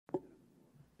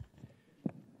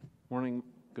Morning.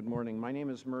 Good morning. My name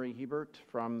is Murray Hebert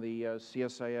from the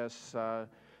CSIS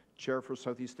Chair for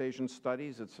Southeast Asian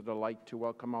Studies. It's a delight to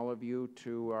welcome all of you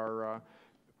to our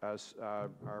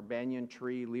Banyan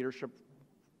Tree Leadership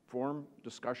Forum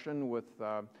discussion with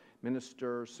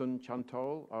Minister Sun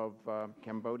Chanthol of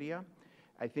Cambodia.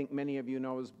 I think many of you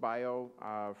know his bio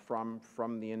from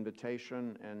the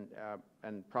invitation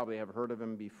and probably have heard of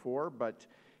him before, but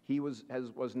he was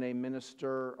named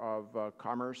Minister of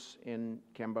Commerce in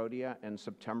Cambodia in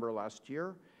September last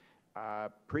year.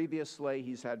 Previously,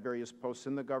 he's had various posts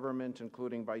in the government,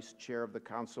 including Vice Chair of the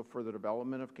Council for the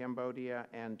Development of Cambodia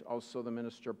and also the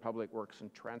Minister of Public Works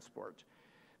and Transport.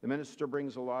 The minister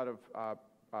brings a lot of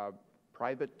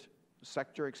private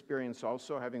sector experience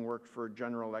also, having worked for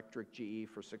General Electric GE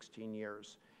for 16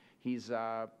 years. He's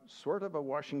sort of a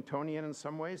Washingtonian in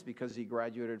some ways because he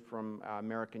graduated from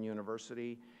American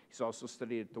University. He's also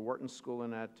studied at the Wharton School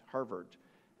and at Harvard.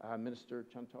 Minister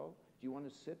Chanthol, do you want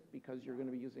to sit because you're going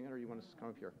to be using it, or you want to come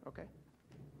up here? Okay.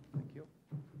 Thank you.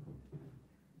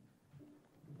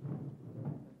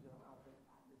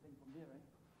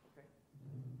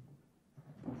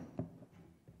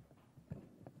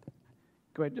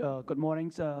 Great. Good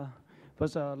morning.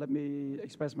 First, let me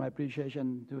express my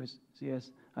appreciation to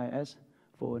CSIS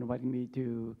for inviting me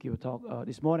to give a talk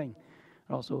this morning.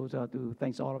 Also, to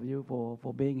thanks all of you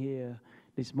for being here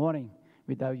this morning.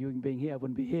 Without you being here, I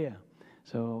wouldn't be here.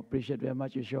 So appreciate very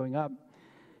much you showing up.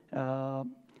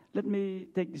 Let me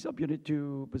take this opportunity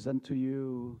to present to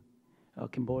you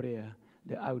Cambodia,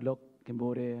 the outlook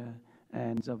Cambodia,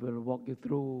 and I will walk you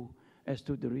through as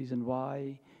to the reason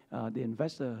why the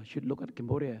investor should look at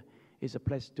Cambodia is a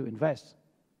place to invest.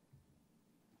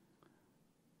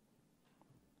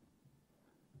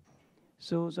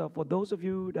 So for those of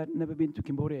you that never been to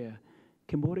Cambodia,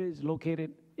 Cambodia is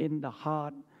located in the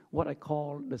heart, what I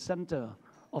call the center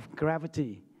of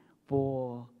gravity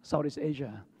for Southeast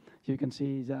Asia. So you can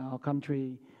see our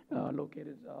country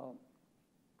located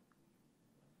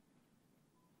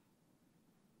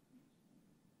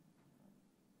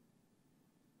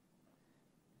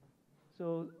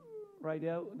so right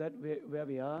there, that where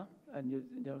we are, and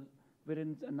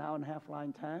within an hour and a half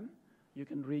flying time, you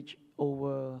can reach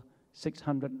over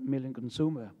 600 million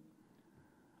consumers.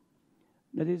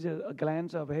 That is a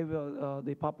glance of how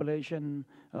the population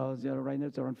right now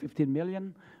it's around 15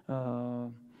 million.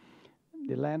 The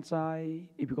land size,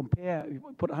 if you compare, if you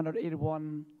put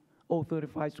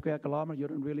 181,035 square kilometers, you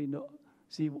don't really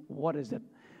see what is it.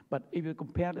 But if you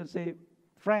compare, let's say,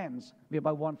 France, we're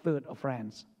about 1/3 of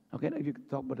France. Okay, if you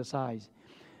talk about the size.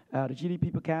 The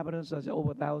GDP per capita is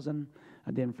over 1,000.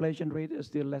 The inflation rate is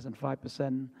still less than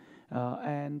 5%.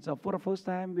 And so for the first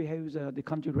time, we have the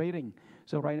country rating.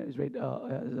 So right now it's rated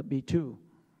B2.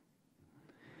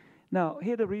 Now,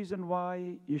 here the reason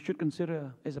why you should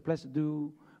consider as a place to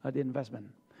do the investment.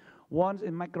 One is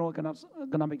in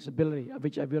macroeconomic stability, of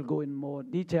which I will go in more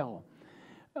detail.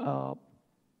 The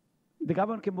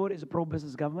government of Cambodia is a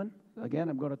pro-business government. Again,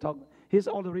 I'm going to talk. Here's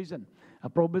all the reason. A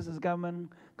pro-business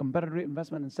government, competitive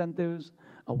investment incentives,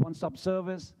 a one-stop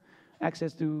service,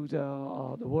 access to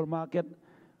the world market,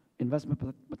 investment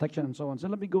protection, and so on. So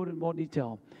let me go into more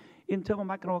detail. In terms of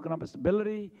macroeconomic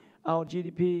stability, our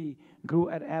GDP grew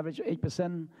at average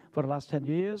 8% for the last 10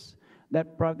 years. That's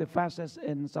probably the fastest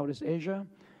in Southeast Asia.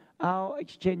 Our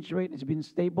exchange rate has been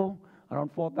stable,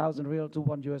 around 4,000 real to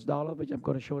 $1, which I'm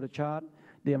going to show the chart.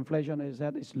 The inflation is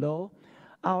low.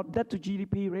 Our debt to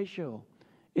GDP ratio,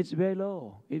 it's very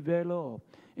low. It's very low.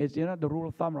 It's the rule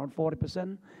of thumb around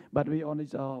 40%, but we only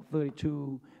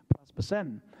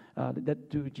 32+%, the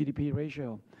debt to GDP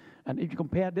ratio. And if you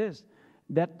compare this,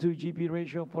 debt to GDP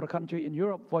ratio for a country in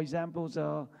Europe, for example,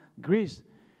 Greece,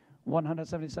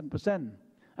 177%.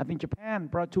 I think Japan,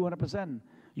 probably 200%.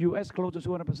 US close to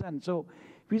 200%. So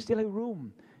we still have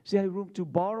room to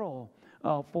borrow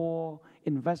for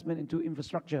investment into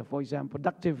infrastructure, for example,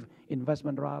 productive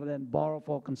investment rather than borrow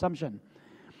for consumption.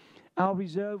 Our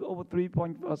reserve over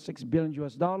 $3.6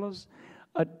 billion.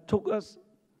 It took us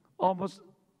almost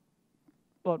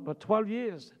about 12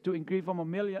 years to increase from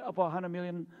 100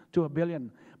 million to $1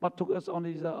 billion, but took us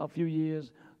only a few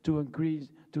years to increase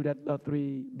to that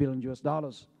 $3 billion.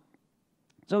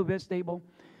 So very stable.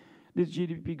 This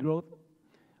GDP growth.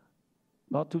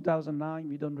 About 2009,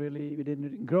 we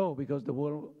didn't grow because the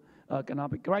world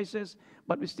economic crisis,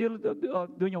 but we're still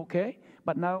doing okay.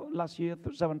 But now, last year,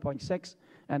 7.6,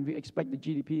 and we expect the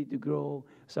GDP to grow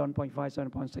 7.5,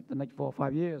 7.6 the next 4 or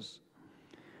 5 years.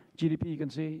 GDP, you can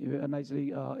see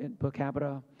nicely per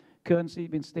capita. Currency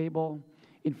been stable.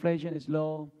 Inflation is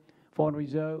low. Foreign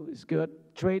reserve is good.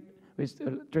 Trade with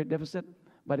trade deficit,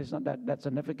 but it's not that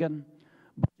significant.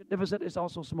 Budget deficit is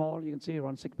also small. You can see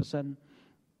around 6%.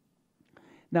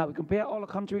 Now, we compare all the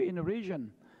countries in the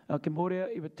region. Cambodia,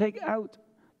 if we take out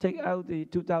the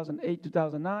 2008,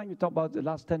 2009, we talk about the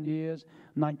last 10 years,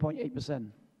 9.8%.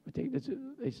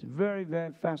 It's very,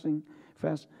 very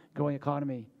fast-growing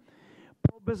economy.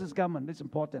 Pro-business government is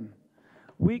important.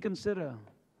 We consider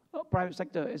private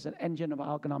sector as an engine of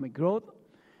our economic growth.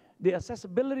 The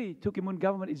accessibility to Cambodian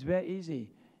government is very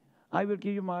easy. I will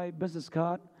give you my business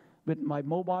card with my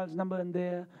mobile number in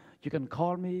there. You can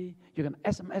call me, you can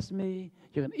SMS me,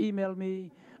 you can email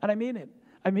me, and I mean it.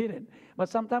 But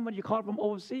sometimes when you call from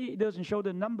overseas, it doesn't show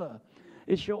the number.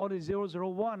 It shows only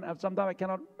 001. And sometimes I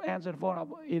cannot answer the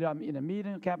phone. Either I'm in a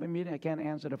meeting, cabinet meeting, I can't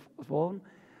answer the phone.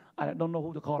 I don't know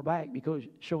who to call back because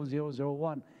it shows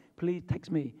 001. Please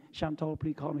text me, Chanthol,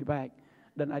 please call me back.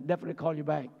 Then I definitely call you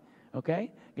back,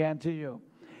 okay? Guarantee you.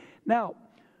 Now,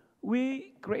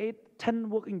 we create 10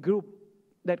 working groups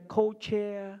that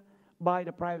co-chair by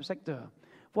the private sector.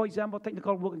 For example,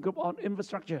 technical working group on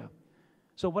infrastructure.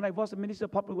 So when I was the Minister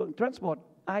of Public Works and Transport,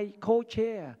 I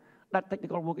co-chair that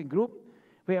technical working group,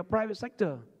 where private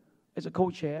sector is a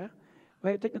co-chair,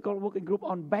 where technical working group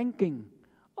on banking,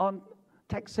 on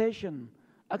taxation,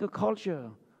 agriculture,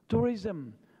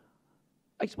 tourism,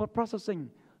 export processing.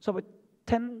 So with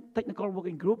 10 technical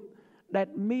working group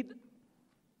that meet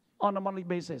on a monthly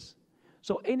basis.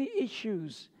 So any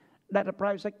issues that the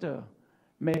private sector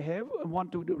may have and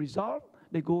want to resolve,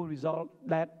 they go resolve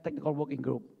that technical working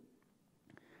group.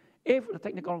 If the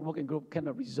technical working group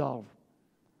cannot resolve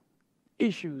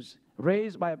issues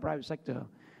raised by a private sector,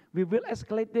 we will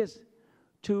escalate this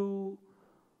to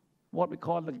what we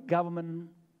call the Government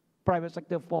Private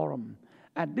Sector Forum.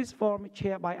 And this forum is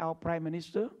chaired by our Prime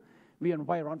Minister. We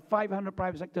invite around 500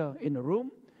 private sector in the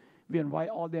room. We invite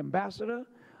all the ambassadors,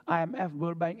 IMF,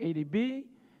 World Bank, ADB,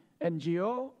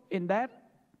 NGO in that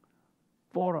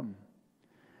forum.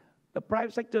 The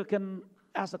private sector can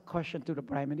ask a question to the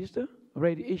Prime Minister,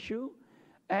 raise the issue,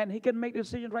 and he can make the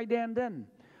decision right there and then.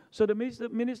 So the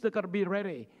minister got to be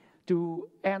ready to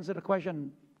answer the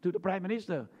question to the Prime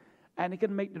Minister, and he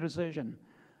can make the decision.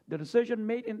 The decision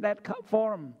made in that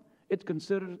forum, it's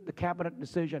considered the cabinet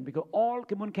decision because all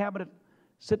Cambodian cabinet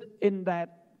sit in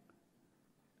that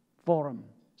forum.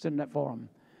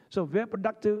 So very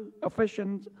productive,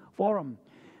 efficient forum.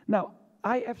 Now,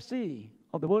 IFC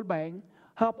of the World Bank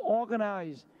helped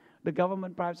organize the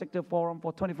Government Private Sector Forum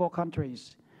for 24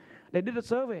 countries. They did a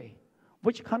survey.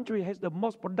 Which country has the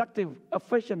most productive,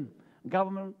 efficient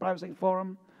Government Private Sector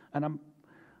Forum? And I'm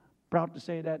proud to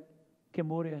say that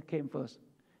Cambodia came first.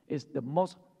 It's the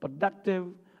most productive,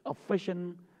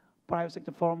 efficient private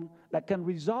sector forum that can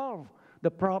resolve the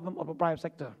problem of the private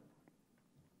sector.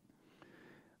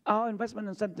 Our investment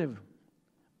incentive,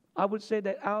 I would say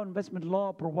that our investment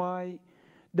law provides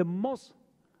the most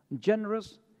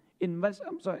generous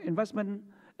investment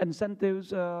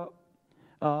incentives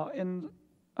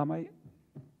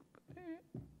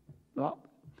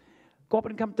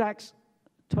corporate income tax,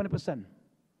 20%.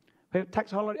 We have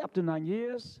tax holiday up to 9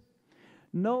 years.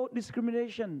 No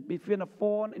discrimination between a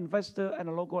foreign investor and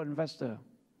a local investor.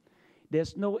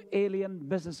 There's no alien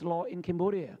business law in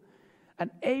Cambodia.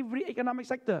 And every economic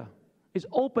sector is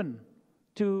open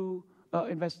to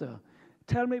investor.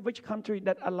 Tell me which country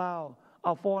that allow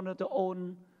a foreigner to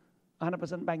own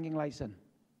 100% banking license.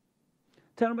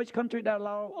 Tell me which country that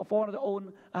allow a foreigner to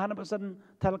own 100%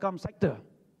 telecom sector,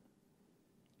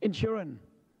 insurance,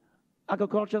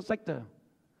 agriculture sector.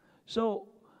 So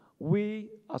we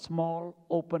are a small,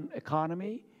 open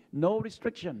economy, no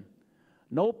restriction,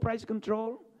 no price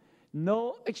control,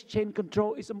 no exchange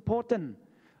control. It's important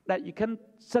that you can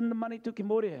send the money to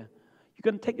Cambodia. You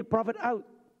can take the profit out.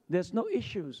 There's no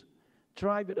issues.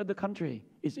 Try with other country.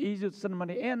 It's easy to send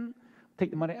money in,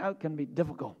 take the money out can be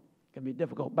difficult.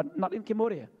 But not in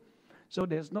Cambodia. So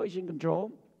there's no exchange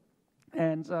control.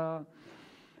 And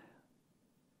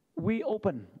we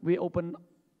open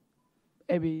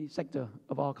every sector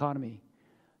of our economy.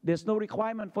 There's no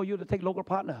requirement for you to take local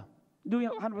partner. Doing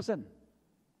 100%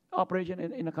 operation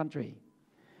in a country.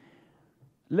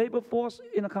 Labor force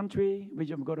in a country,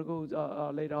 which I'm going to go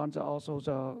later on,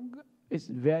 also it's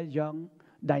very young,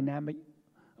 dynamic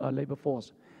labor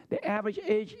force. The average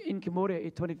age in Cambodia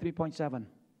is 23.7.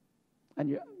 And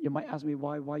you might ask me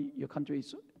why your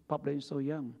country's population is so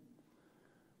young.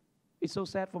 It's so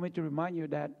sad for me to remind you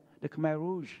that the Khmer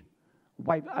Rouge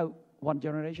wiped out one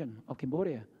generation of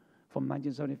Cambodia from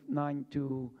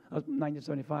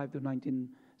 1975 to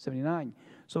 1979.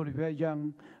 So the very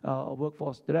young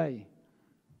workforce today.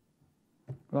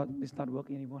 Well, it's not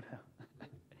working anymore now.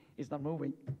 It's not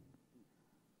moving.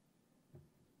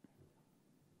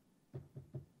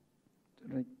 To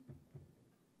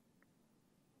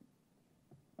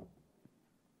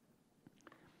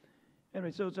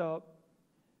anyway,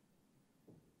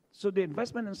 so the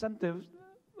investment incentives,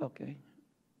 okay.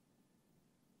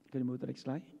 Can you move to the next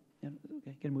slide? Yeah,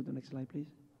 okay, can you move to the next slide, please?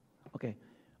 Okay.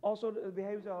 Also, we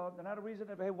have another reason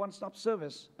that we have one-stop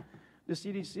service. The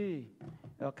CDC,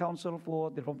 Council for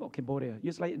the Development of Cambodia,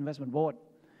 just like Investment Board.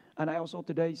 And I also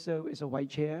today serve as a Vice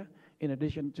Chair. In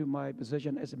addition to my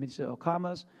position as the Minister of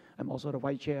Commerce, I'm also the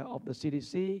Vice Chair of the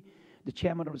CDC. The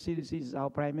Chairman of the CDC is our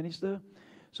Prime Minister.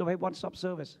 So we have one-stop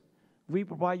service. We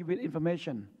provide you with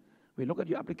information. We look at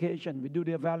your application. We do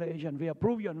the evaluation. We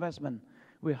approve your investment.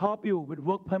 We help you with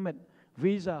work permit,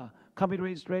 visa, company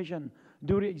registration,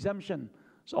 duty exemption.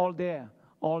 It's all there,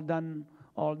 all done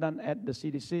at the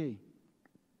CDC.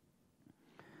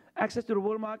 Access to the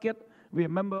world market. We are a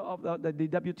member of the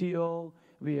WTO.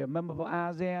 We are a member of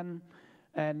ASEAN.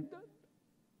 And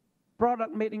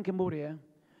product made in Cambodia,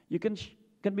 you can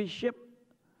be shipped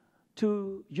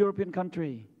to European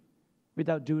country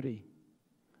without duty.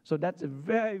 So that's a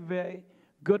very, very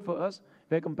good for us.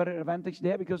 Very competitive advantage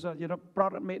there because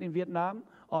product made in Vietnam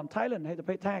or Thailand have to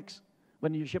pay tax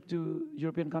when you ship to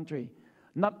European country,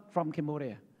 not from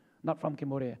Cambodia, not from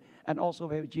Cambodia. And also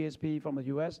we have GSP from the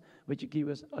US, which give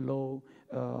us a low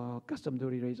custom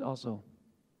duty rates also.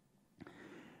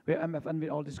 We have MFN with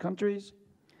all these countries.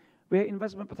 We have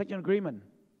investment protection agreement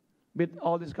with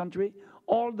all these countries.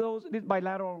 All those, this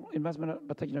bilateral investment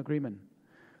protection agreement.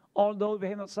 Although we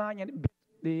have not signed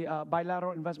the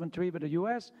bilateral investment treaty with the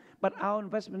US, but our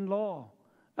investment law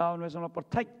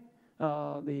protect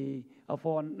the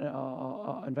foreign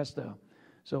investor.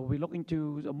 So we're looking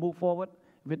to move forward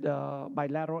with the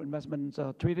bilateral investment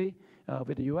treaty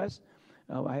with the US.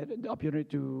 I had the opportunity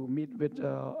to meet with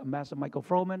Ambassador Michael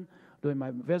Froman during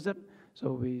my visit.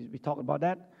 So we talked about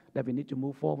that we need to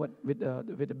move forward with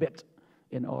the bid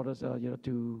in order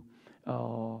to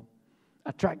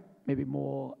attract maybe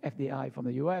more FDI from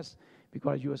the US,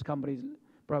 because US companies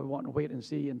probably want to wait and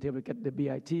see until we get the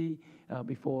BIT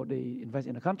before they invest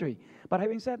in the country. But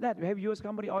having said that, we have US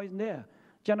company always there.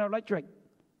 General Electric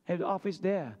have the office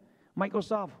there.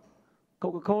 Microsoft,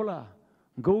 Coca-Cola,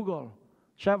 Google,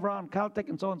 Chevron, Caltech,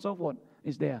 and so on and so forth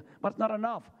is there. But it's not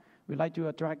enough. We like to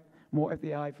attract more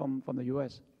FDI from the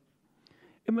US.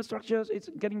 Infrastructure, it's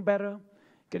getting better.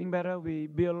 We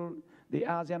build the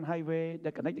ASEAN highway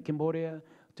that connects Cambodia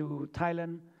to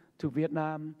Thailand, to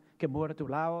Vietnam, Cambodia to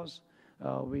Laos.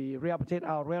 We rehabilitate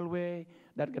our railway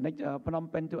that connects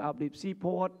Phnom Penh to Ao Deep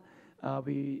Seaport.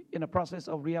 We in the process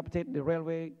of rehabilitating the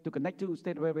railway to connect to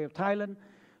State Railway of Thailand.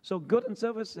 So goods and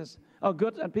services,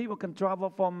 goods and people can travel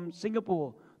from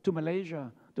Singapore to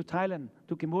Malaysia, to Thailand,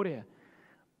 to Cambodia.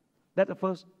 That's the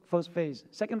first phase.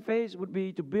 Second phase would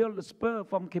be to build a spur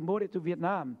from Cambodia to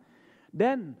Vietnam.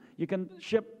 Then you can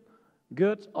ship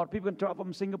goods, or people can travel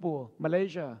from Singapore,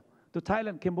 Malaysia, to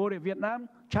Thailand, Cambodia, Vietnam,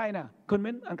 China,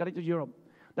 Kunming, and connect to Europe.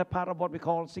 That's part of what we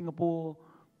call Singapore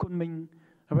Kunming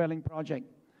Railing Project.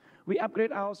 We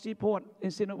upgrade our seaport in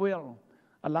Sihanoukville,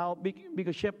 allow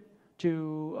bigger ship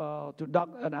to dock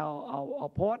at our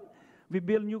port. We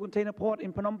build new container port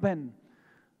in Phnom Penh.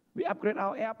 We upgrade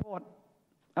our airport.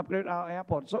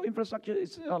 So infrastructure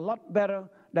is a lot better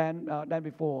than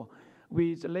before.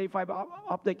 We lay fiber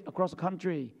optic across the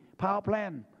country. Power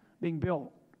plant being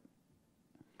built.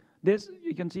 This,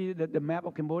 you can see the map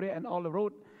of Cambodia and all the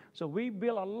road. So we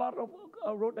build a lot of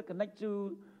road that connect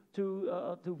to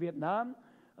Vietnam.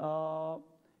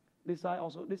 This side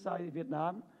is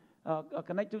Vietnam.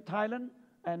 Connect to Thailand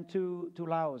and to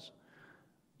Laos.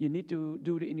 You need to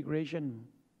do the integration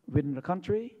within the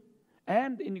country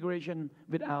and integration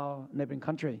with our neighboring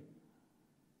country.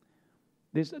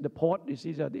 The port, this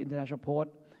is the international port.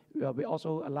 We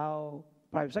also allow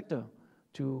private sector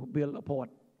to build a port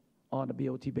on a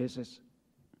BOT basis.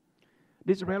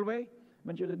 This railway,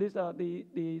 mentioned that this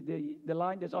the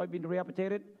line that's already been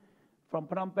rehabilitated from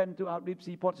Phnom Penh to Ao Deep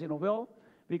Seaport, Sihanoukville.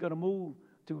 We're going to move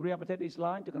to rehabilitate this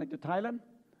line to connect to Thailand.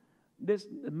 This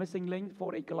the missing link,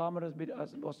 48 kilometers,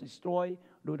 was destroyed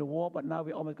during the war, but now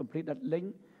we almost complete that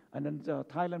link. And then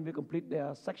Thailand will complete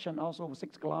their section also of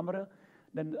 6 kilometers.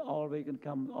 Then all the way can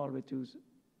come all the way to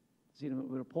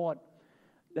Sihanoukville port.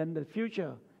 Then the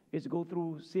future is to go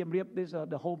through Siem Reap, this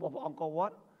the home of Angkor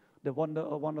Wat, the one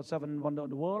of the 7 wonders of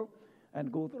the world,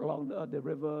 and go along the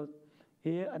river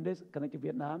here, and this connect to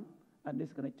Vietnam, and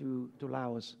this connect to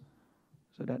Laos.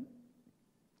 So that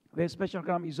we have special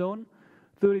economic zone.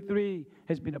 33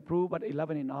 has been approved, but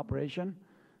 11 in operation.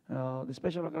 The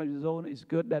special economic zone is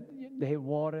good that they have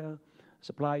water,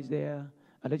 supplies there,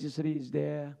 electricity is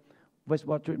there,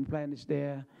 wastewater treatment plant is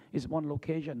there. It's one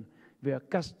location where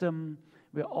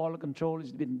where all the control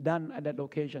has been done at that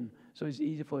location. So it's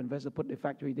easy for investors to put the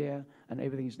factory there, and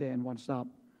everything is there in one stop.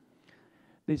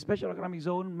 The special economic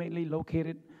zone mainly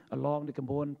located along the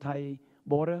Cambodian-Thai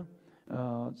border,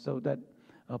 so that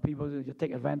people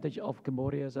take advantage of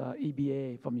Cambodia's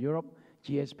EBA from Europe,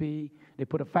 GSP. They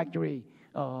put a factory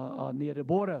near the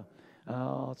border,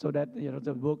 so that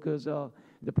the workers,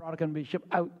 the product can be shipped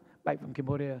out back from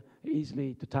Cambodia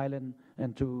easily to Thailand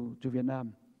and to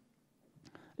Vietnam.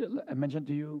 I mentioned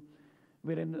to you,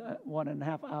 within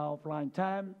 1.5 hour flying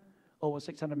time, over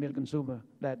 600 million consumers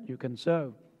that you can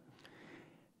serve.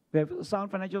 We have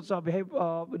sound financial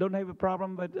behavior. We don't have a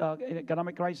problem with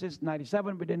economic crisis.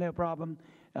 97, we didn't have a problem.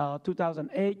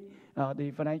 2008,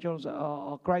 the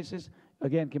financial crisis.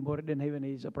 Again, Cambodia didn't have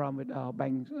any problem with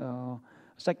bank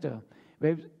sector. We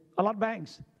have a lot of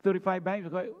banks, 35 banks.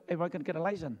 Everyone can get a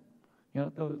license.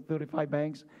 35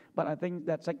 banks. But I think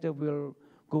that sector will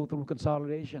go through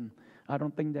consolidation. I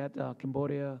don't think that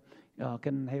Cambodia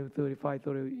can have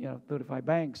 35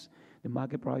 banks. The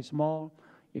market price small.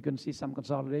 You can see some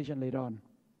consolidation later on.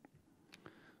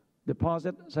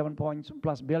 Deposit,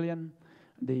 7+ billion.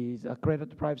 The credit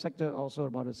to private sector also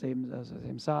about the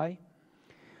same size.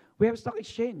 We have a stock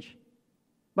exchange,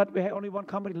 but we have only one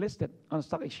company listed on the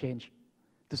stock exchange.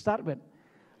 To start with,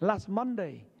 last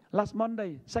Monday,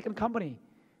 second company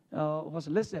was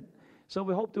listed. So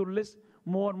we hope to list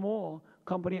more and more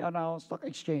company on our stock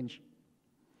exchange.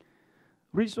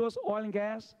 Resource, oil and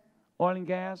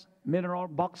gas, mineral,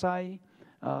 bauxite.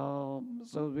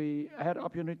 So we had the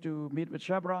opportunity to meet with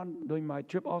Chevron during my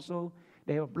trip also.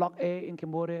 They have Block A in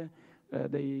Cambodia.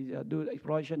 They do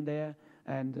exploration there,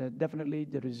 and definitely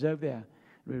the reserve there.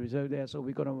 So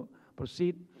we're going to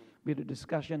proceed with the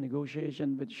discussion,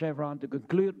 negotiation with Chevron to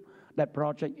conclude that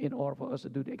project in order for us to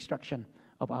do the extraction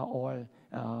of our oil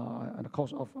on the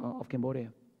coast of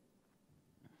Cambodia.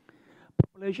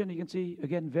 Population, you can see,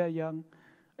 again, very young,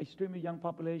 extremely young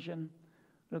population.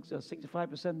 Looks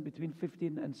 65% between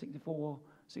 15 and 64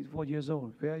 years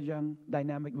old. Very young,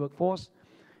 dynamic workforce.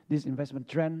 This investment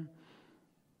trend.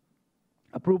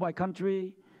 Approved by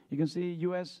country. You can see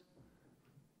US,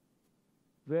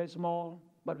 very small,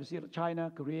 but we see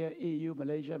China, Korea, EU,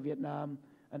 Malaysia, Vietnam,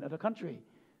 and other countries.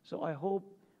 So I hope,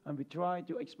 and we try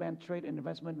to expand trade and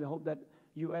investment, we hope that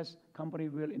US company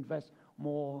will invest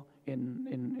more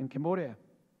in Cambodia.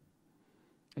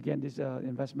 Again, this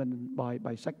investment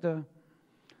by sector.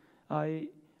 I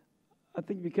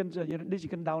think we can, this you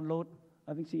can download.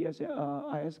 I think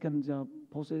CSIS can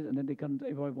post it, and then they can,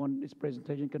 everyone, this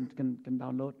presentation can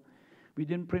download. We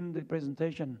didn't print the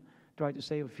presentation, try to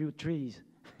save a few trees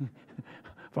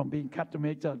from being cut to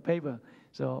make paper.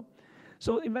 So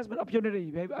investment opportunity,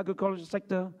 we have agricultural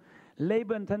sector,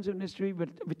 labor-intensive industry.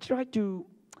 We try to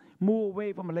move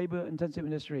away from a labor-intensive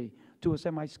industry to a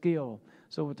semi-skill.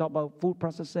 So we talk about food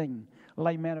processing,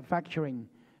 light manufacturing,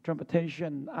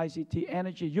 transportation, ICT,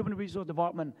 energy, human resource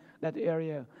development, that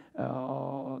area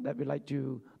that we like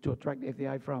to attract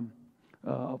FDI from.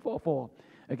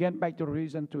 Again, back to the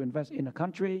reason to invest in a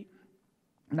country.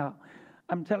 Now,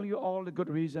 I'm telling you all the good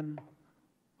reason,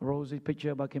 rosy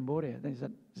picture about Cambodia. They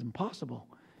said, it's impossible.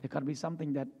 It got to be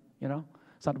something that,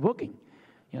 start working,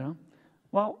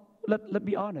 Well, let's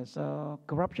be honest.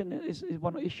 Corruption is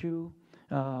one issue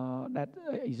that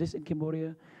exists in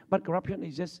Cambodia, but corruption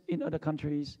exists in other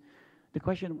countries. The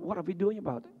question, what are we doing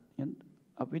about it? And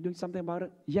are we doing something about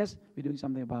it? Yes, we're doing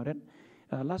something about it.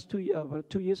 Last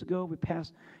 2 years ago, we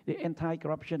passed the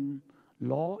anti-corruption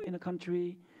law in the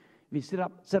country. We set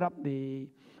up the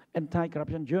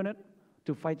anti-corruption unit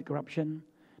to fight the corruption.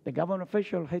 The government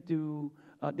official had to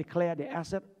declare the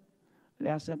asset,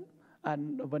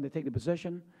 and when they take the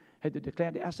possession, had to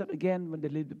declare the asset again when they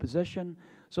leave the possession.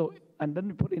 So, and then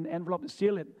we put in an envelope to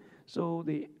seal it. So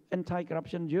the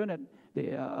anti-corruption unit, the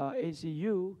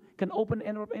ACU, can open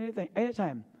envelope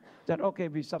anytime. That, okay,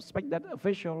 we suspect that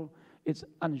official is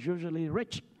unusually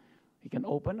rich. He can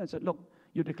open and say, look,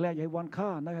 you declare you have 1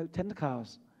 car, now you have 10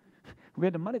 cars. We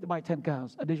have the money to buy 10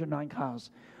 cars, additional 9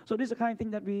 cars. So this is the kind of thing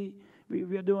that we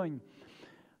are doing.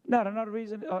 Now, another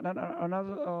reason,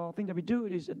 another thing that we do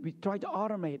is that we try to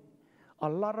automate a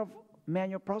lot of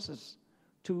manual process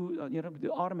to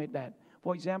automate that.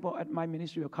 For example, at my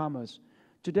Ministry of Commerce,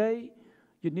 today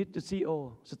you need the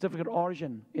CO, certificate of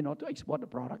origin, in order to export the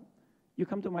product. You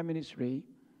come to my ministry,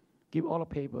 give all the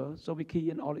paper, so we key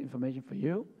in all the information for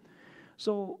you.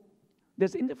 So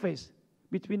there's interface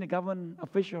between the government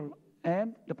official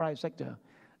and the private sector.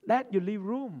 That you leave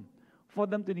room for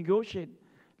them to negotiate,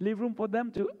 leave room for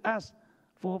them to ask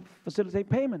for facilitate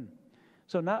payment.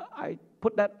 So now I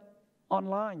put that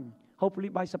online. Hopefully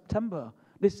by September,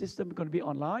 this system is going to be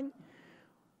online.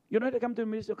 You don't have to come to the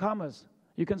Ministry of Commerce.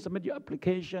 You can submit your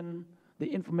application, the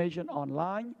information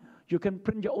online. You can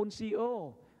print your own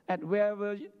CO at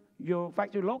wherever your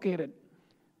factory located.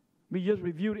 We just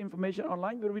review the information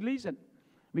online, we release it.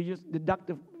 We just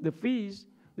deduct the fees,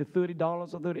 the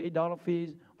 $30 or $38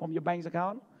 fees from your bank's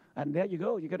account, and there you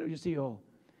go, you get your CO.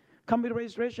 Company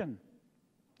registration.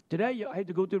 Today, I had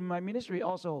to go to my ministry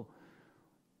also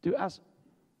to ask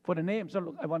for the name. So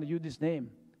look, I want to use this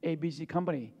name, ABC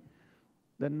Company.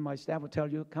 Then my staff will tell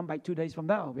you, come back 2 days from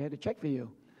now. We had to check for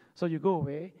you. So you go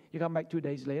away, you come back 2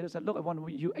 days later, said, look, I want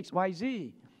to use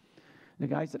XYZ. The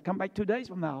guy said, come back 2 days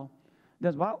from now.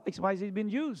 Then, well, XYZ has been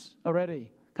used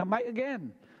already. Come back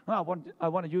again. Oh, I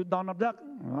want to use Donald Duck.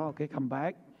 Oh, okay, come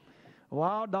back.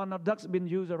 Wow, Donald Duck's been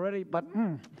used already, but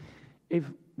if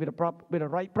with the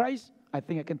right price, I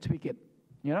think I can tweak it.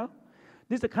 You know,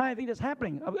 this is the kind of thing that's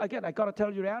happening. Again, I got to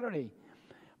tell you reality,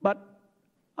 but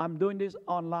I'm doing this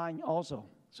online also.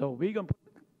 So we're gonna put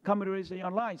company registration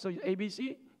online. So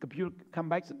ABC computer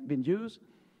comebacks been used,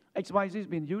 XYZ has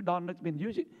been used, Donald Duck's been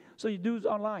used. So you do it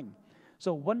online.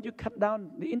 So once you cut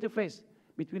down the interface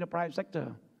between the private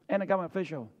sector and a government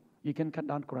official, you can cut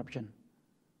down corruption.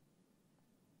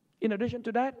 In addition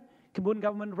to that, Cambodian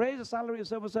government raised the salary of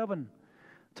civil servant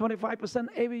 25%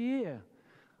 every year.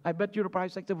 I bet you the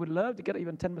private sector would love to get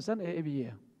even 10% every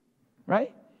year,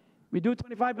 right? We do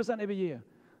 25% every year.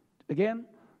 Again,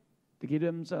 to give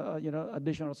them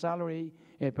additional salary,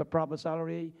 proper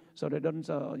salary, so they don't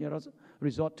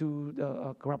resort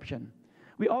to corruption.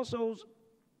 We also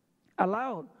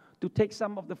allowed to take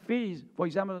some of the fees, for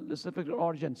example, the certificate of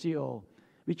origin, CO.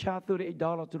 We charge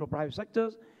 $38 to the private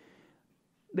sectors.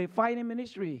 The finance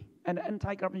ministry and the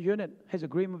anti-corruption unit has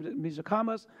agreement with the Ministry of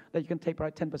Commerce that you can take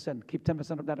probably 10%, keep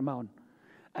 10% of that amount.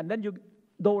 And then you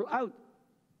dole out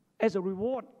as a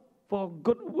reward for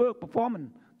good work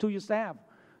performance to your staff.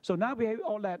 So now we have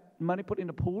all that money put in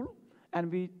the pool, and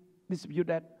we distribute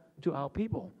that to our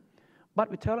people.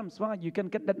 But we tell them, fine, you can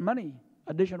get that money,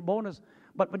 additional bonus,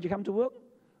 but when you come to work,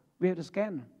 we have to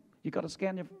scan. You got to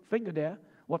scan your finger there,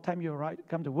 what time you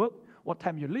come to work, what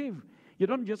time you leave. You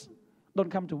don't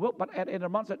come to work, but at the end of the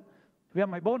month, said, we have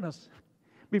my bonus.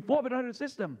 Before, we don't have the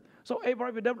system. So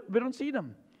every we don't see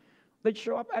them. They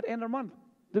show up at the end of the month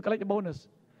to collect the bonus.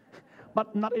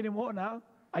 But not anymore now.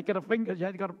 I get a finger,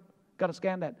 you got to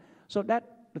scan that. So that's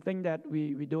the thing that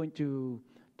we're doing to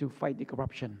fight the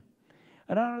corruption.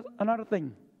 Another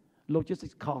thing,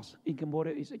 logistics costs in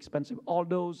Cambodia is expensive.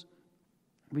 Although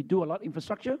we do a lot of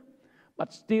infrastructure,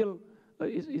 but still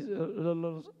is a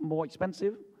little more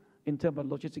expensive in terms of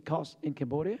logistic costs in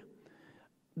Cambodia.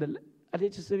 The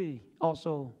electricity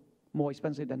also more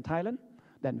expensive than Thailand,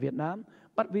 than Vietnam.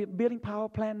 But we're building power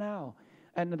plant now.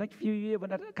 And the next few years,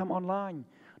 when that come online,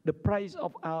 the price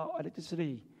of our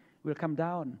electricity will come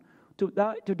down.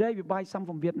 Today, we buy some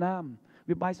from Vietnam.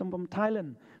 We buy some from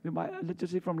Thailand. We buy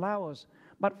electricity from Laos.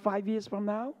 But 5 years from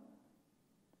now,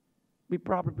 we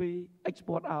probably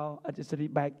export our electricity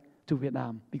back to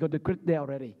Vietnam because the grid there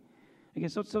already. Okay,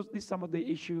 so these are some of the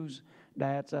issues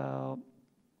that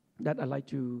I'd like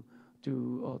to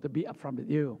be upfront with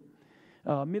you.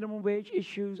 Minimum wage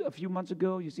issues. A few months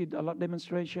ago, you see a lot of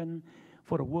demonstration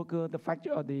for the worker, the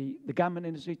factory, or the garment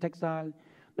industry, textile,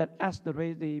 that asked to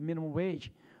raise the minimum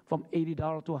wage from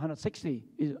 $80 to $160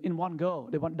 in one go.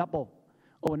 They want double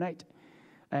overnight.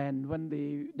 And when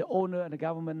the owner and the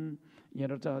government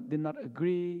did not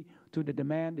agree to the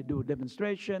demand, they do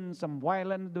demonstrations, some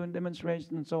violent doing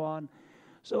demonstrations and so on.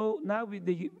 So now with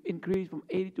the increase from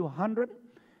 80 to 100,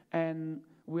 and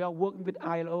we are working with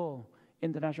ILO,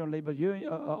 International Labor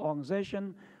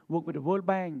Organization, work with the World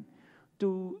Bank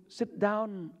to sit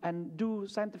down and do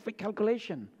scientific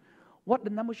calculation. What the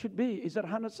number should be. Is it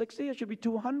 160 or should be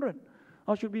 200?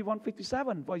 Or should be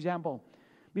 157, for example?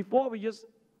 Before we just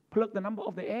plug the number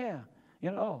of the air.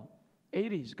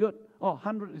 80 is good.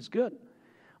 100 is good.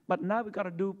 But now we got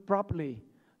to do properly,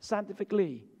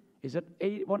 scientifically. Is it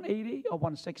 180 or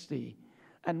 160?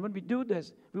 And when we do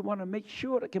this, we want to make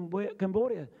sure that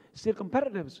Cambodia is still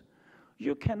competitive.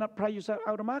 You cannot price yourself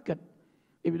out of the market.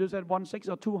 If you do that 160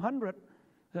 or 200,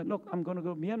 then look, I'm going to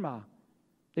go to Myanmar.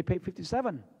 They pay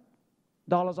 $57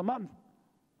 a month.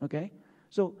 Okay?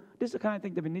 So this is the kind of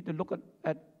thing that we need to look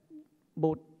at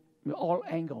both all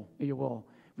angles, if you will.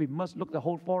 We must look at the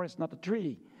whole forest, not the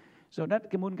tree. So that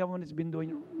Cambodian government has been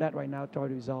doing that right now, trying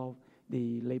to resolve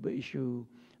the labor issue,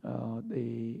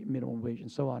 the minimum wage,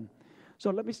 and so on. So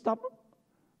let me stop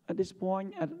at this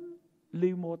point and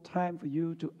leave more time for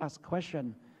you to ask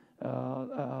questions.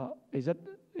 Is that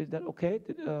okay?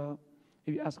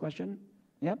 If you ask question,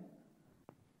 yeah.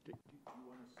 Do you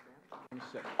want to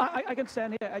stand? I can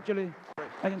stand here actually.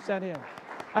 I can stand here.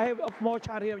 I have a more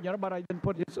chart here, but I didn't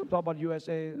put it talk about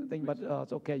USA thing. But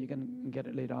it's okay. You can get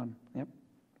it later on. Yep.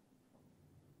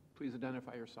 Please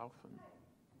identify yourself.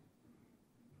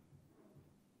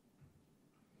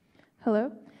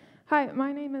 Hello. Hi,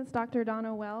 my name is Dr.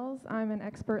 Donna Wells. I'm an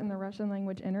expert in the Russian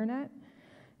language internet.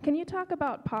 Can you talk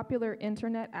about popular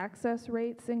internet access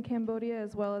rates in Cambodia,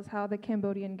 as well as how the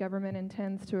Cambodian government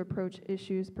intends to approach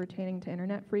issues pertaining to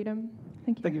internet freedom?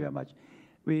 Thank you. Thank you very much.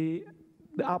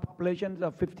 Our population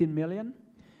is 15 million.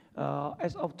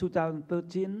 As of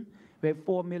 2013, we have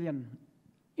 4 million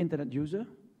internet users,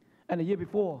 and the year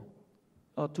before,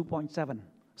 2.7.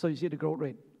 So you see the growth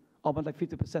rate, almost like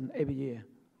 50% every year,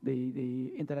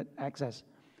 the internet access.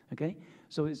 Okay,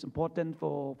 so it's important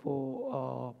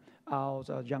for our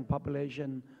young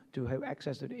population to have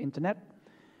access to the internet,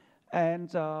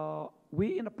 and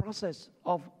we're in the process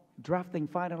of drafting,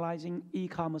 finalizing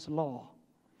e-commerce law.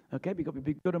 Okay, because we're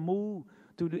going to move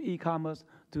to the e-commerce,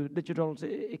 to the digital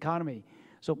economy.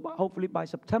 So hopefully by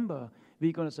September,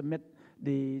 we're going to submit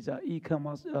the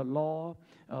e-commerce law,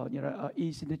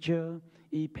 e-signature,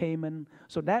 e-payment.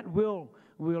 So that will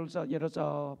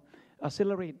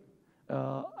accelerate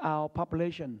our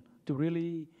population to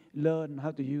really learn how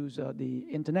to use the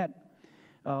internet.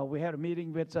 We had a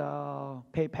meeting with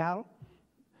PayPal.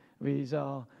 You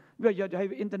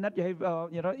have internet, you have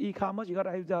e-commerce, you got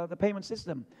to have the payment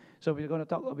system. So we're going to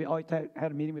talk. We always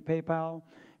had a meeting with PayPal.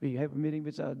 We have a meeting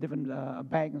with different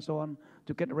banks and so on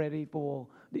to get ready for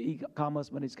the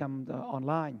e-commerce when it comes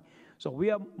online. So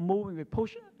we are moving, we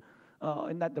push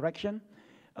in that direction.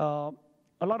 A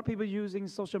lot of people using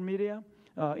social media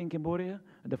in Cambodia,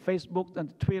 the Facebook and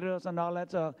the Twitters and all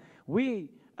that.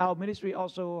 Our ministry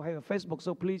also have a Facebook,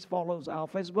 so please follow our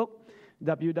Facebook,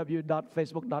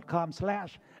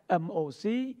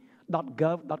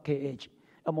 www.facebook.com/moc.gov.kh.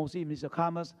 MOC Ministry of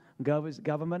Commerce, Gov is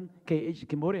government, KH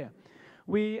Cambodia.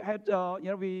 We had,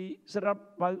 we set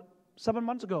up about 7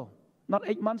 months ago, not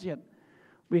 8 months yet.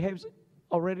 We have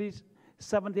already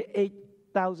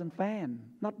 78,000 fans.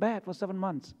 Not bad for 7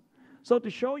 months. So to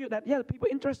show you that, yeah, people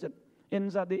interested in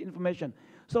the information.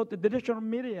 So the digital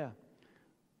media,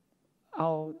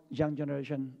 our young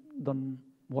generation don't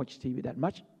watch TV that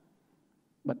much,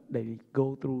 but they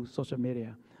go through social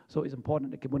media. So it's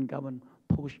important that the Cambodian government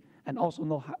push and also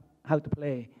know how to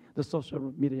play the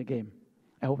social media game.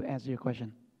 I hope I answered your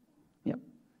question. Yep.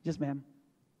 Yes, ma'am.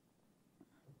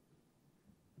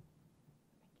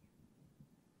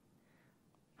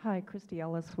 Hi, Christy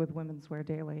Ellis with Women's Wear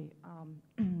Daily.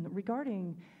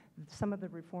 Regarding some of the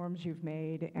reforms you've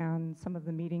made and some of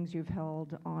the meetings you've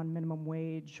held on minimum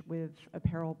wage with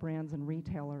apparel brands and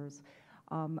retailers,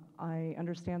 I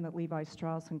understand that Levi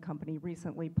Strauss & Company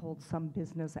recently pulled some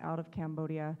business out of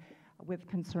Cambodia with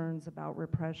concerns about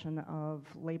repression of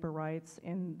labor rights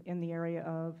in the area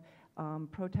of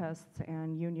protests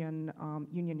and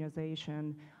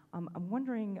unionization. I'm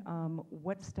wondering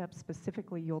what steps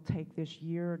specifically you'll take this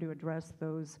year to address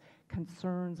those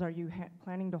concerns. Are you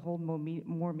planning to hold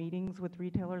more meetings with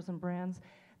retailers and brands?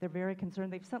 They're very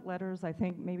concerned. They've sent letters, I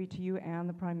think, maybe to you and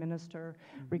the Prime Minister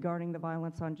regarding the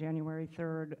violence on January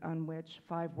 3rd, on which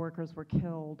 5 workers were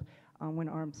killed when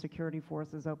armed security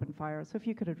forces opened fire. So if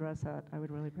you could address that, I would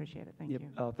really appreciate it. Thank you.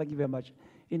 Thank you very much.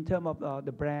 In terms of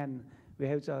the brand, we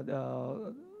have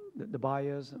the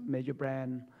buyers, major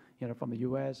brand, from the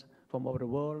U.S., from over the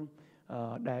world,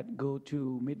 that go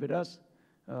to meet with us.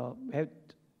 We have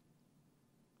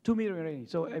 2 meetings already.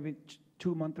 So every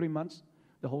 2 months, 3 months,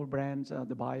 the whole brands,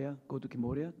 the buyer, go to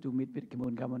Cambodia to meet with the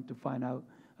Cambodian government to find out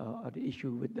the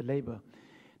issue with the labor.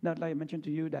 Now, like I mentioned to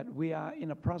you, that we are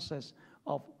in a process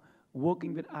of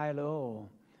working with ILO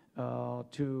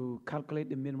to calculate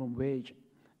the minimum wage,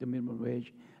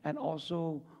 and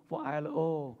also for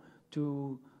ILO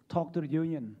to talk to the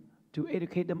union, to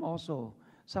educate them also.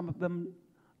 Some of them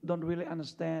don't really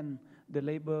understand the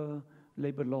labor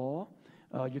law.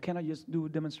 You cannot just do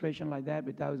demonstration like that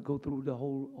without go through the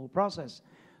whole process.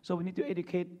 So we need to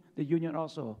educate the union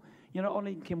also.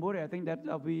 Only in Cambodia, I think that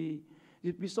we're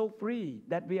so free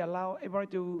that we allow everybody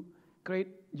to create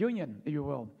union, if you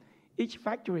will. Each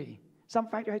factory, some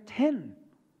factory has 10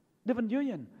 different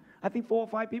union. I think 4 or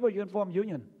 5 people you can form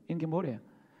union in Cambodia.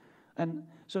 And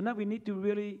so now we need to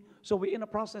really, so we're in the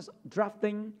process of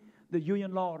drafting the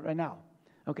union law right now,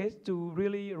 okay, to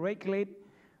really regulate,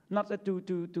 not to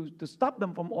stop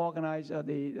them from organizing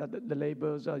the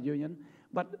labor's union,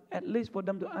 but at least for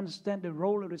them to understand the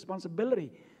role and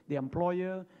responsibility, the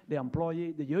employer, the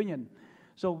employee, the union.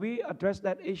 So we address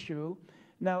that issue.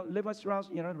 Now, Levi Strauss,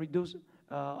 reduce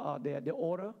the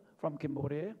order from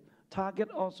Cambodia.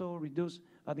 Target also reduced,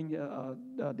 I think,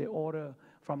 the order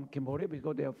from Cambodia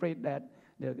because they're afraid that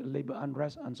the labor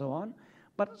unrest and so on.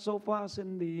 But so far,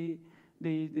 since the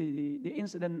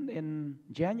incident in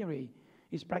January,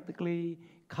 is practically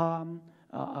calm,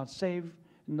 safe,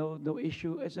 no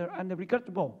issue. It's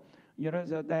unregrettable.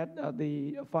 That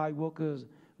the 5 workers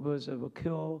were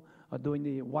killed during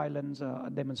the violence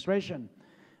demonstration.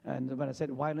 And when I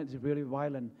said violent, it's really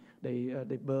violent.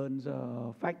 They burn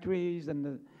factories,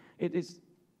 and it is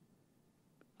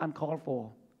uncalled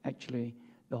for, actually,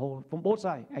 from both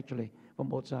sides, actually, from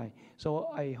both sides. So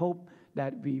I hope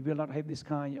that we will not have this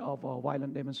kind of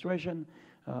violent demonstration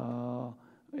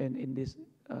in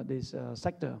this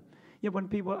sector. When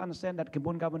people understand that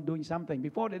Cambodian government doing something,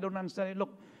 before they don't understand it,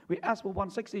 look, we asked for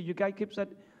 160, you guys keep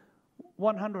said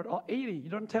 100 or 80. You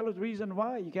don't tell us the reason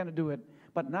why you cannot do it.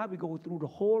 But now we go through the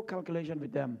whole calculation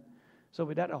with them. So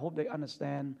with that, I hope they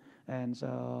understand, and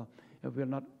will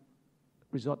not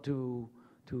resort to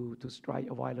strike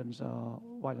a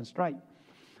violent strike.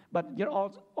 But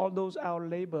all those our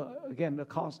labor, again, the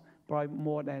cost probably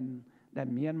more than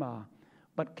Myanmar.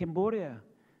 But Cambodia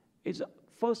is the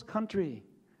first country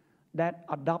that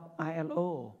adopt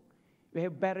ILO. We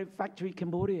have battery factory in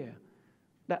Cambodia.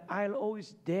 That ILO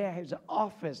is there, has an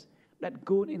office that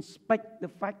go and inspect the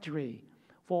factory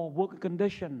for worker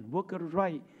condition, worker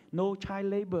right, no child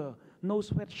labor, no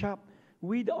sweatshop.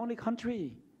 We the only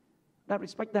country that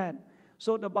respect that.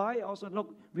 So the buyer also,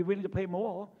 look, we're willing to pay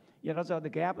more. So the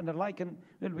gap and the like, and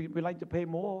we like to pay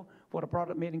more for the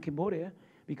product made in Cambodia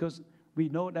because we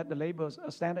know that the labor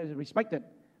standard is respected.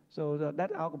 So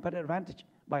that's our competitive advantage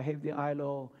by having the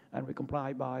ILO, and we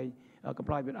comply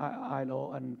with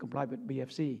ILO and comply with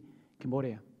BFC,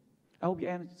 Cambodia. I hope you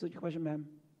answered your question, ma'am.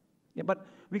 Yeah, but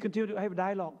we continue to have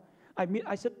dialogue.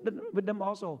 I sit with them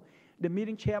also. The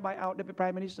meeting chaired by our Deputy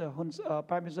Prime Minister,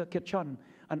 Prime Minister Kit Chon,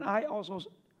 and I also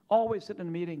always sit in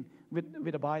the meeting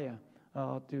with the buyer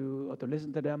to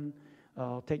listen to them,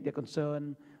 take their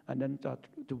concern, and then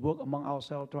to work among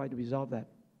ourselves, try to resolve that.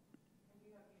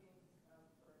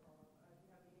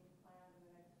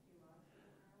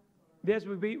 Yes,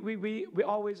 we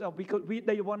always because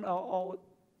they want to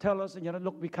tell us,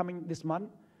 look, we're coming this month.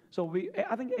 So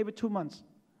I think every 2 months,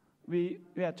 2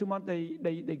 months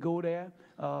they go there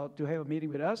to have a meeting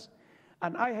with us,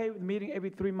 and I have a meeting every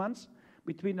 3 months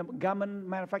between the Government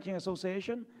Manufacturing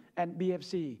Association and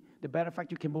BFC, the Battery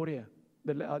Factory Cambodia,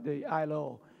 the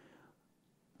ILO,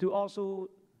 to also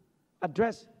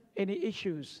address any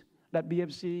issues that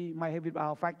BFC might have with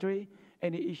our factory,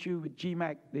 any issue with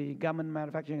GMAC, the Government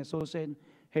Manufacturing Association,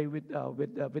 have with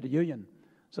the union.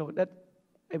 So that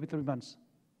every 3 months.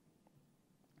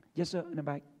 Yes, sir, in the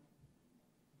back.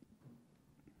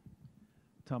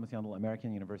 Thomas Chanthol,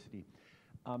 American University.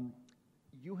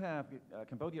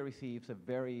 Cambodia receives a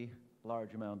very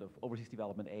large amount of overseas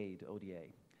development aid,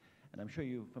 ODA. And I'm sure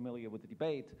you're familiar with the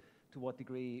debate to what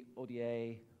degree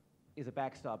ODA is a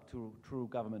backstop to true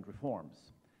government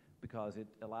reforms, because it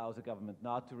allows a government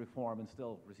not to reform and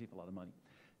still receive a lot of money.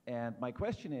 And my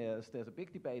question is, there's a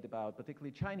big debate about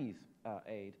particularly Chinese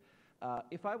aid.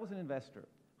 If I was an investor,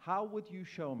 how would you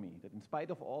show me that in spite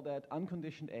of all that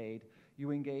unconditioned aid,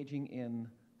 you're engaging in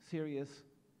serious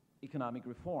economic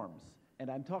reforms? And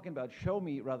I'm talking about show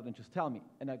me rather than just tell me.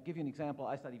 And I'll give you an example.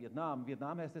 I study Vietnam.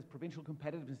 Vietnam has this provincial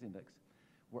competitiveness index,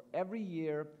 where every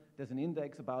year there's an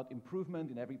index about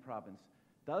improvement in every province.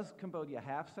 Does Cambodia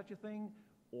have such a thing,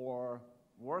 or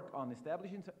work on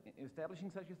establishing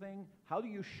such a thing? How do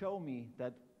you show me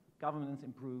that governance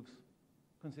improves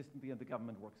consistently and the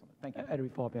government works on it? Thank you. At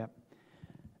reform, yeah.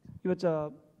 You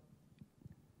would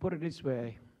put it this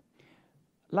way.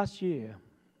 Last year,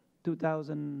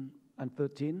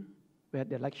 2013, we had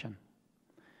the election.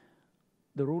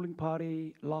 The ruling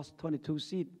party lost 22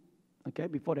 seats, okay,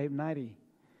 before they have 90.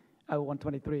 I won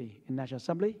 23 in National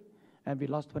Assembly, and we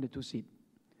lost 22 seats.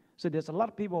 So there's a lot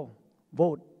of people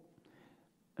vote,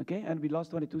 okay, and we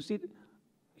lost 22 seats.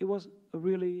 It was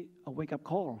really a wake-up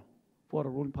call for the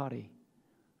ruling party.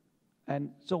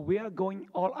 And so we are going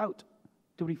all out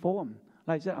to reform.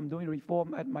 Like I said, I'm doing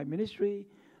reform at my ministry,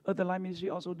 other line ministry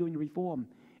also doing reform.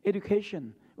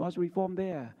 Education, was reform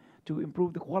there to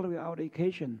improve the quality of our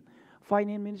education.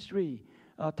 Finance ministry,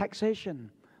 taxation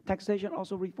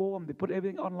also reform. They put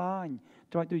everything online,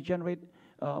 try to generate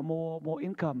more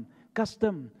income.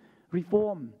 Custom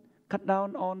reform, cut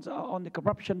down on the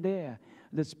corruption there.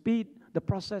 The speed, the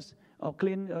process of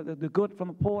clean the good from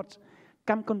the ports.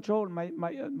 Camp control,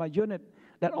 my unit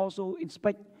that also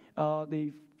inspect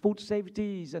the food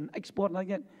safeties and export like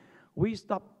that. We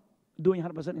stopped doing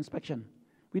 100% inspection.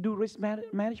 We do risk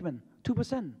management,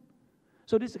 2%.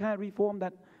 So this is the kind of reform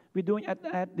that we're doing at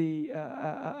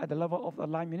the level of the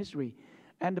line ministry.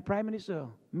 And the Prime Minister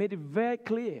made it very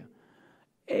clear,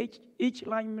 each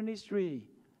line ministry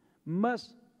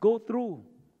must go through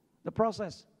the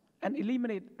process and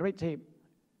eliminate red tape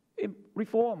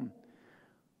reform.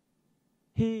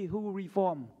 He who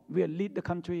reform will lead the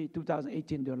country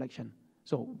 2018 the election.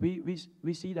 So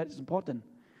we see that it's important.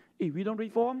 If we don't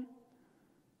reform,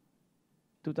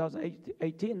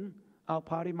 2018, our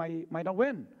party might not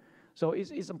win. So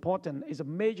it's important. It's a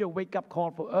major wake-up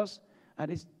call for us,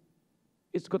 and it's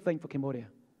a good thing for Cambodia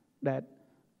that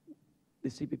the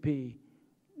CPP,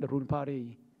 the ruling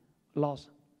party, lost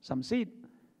some seat.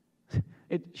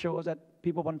 It shows that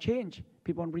people want change,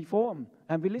 people want reform,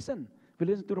 and we listen to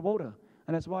the voter.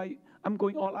 And that's why I'm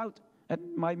going all out at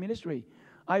my ministry.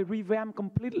 I revamp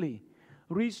completely,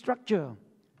 restructure,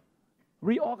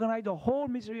 reorganize the whole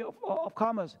Ministry of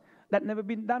Commerce that never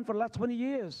been done for the last 20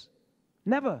 years.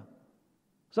 Never.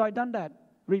 So I done that,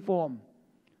 reform.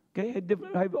 Okay,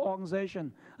 I have an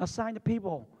organization, assign the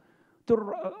people to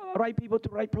right people to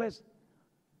right place.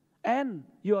 And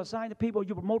you assign the people,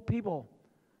 you promote people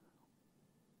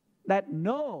that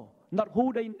know, not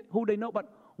who they know,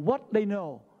 but what they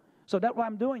know. So that's what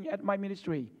I'm doing at my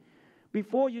ministry.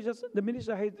 Before the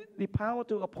minister had the power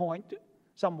to appoint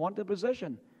someone to the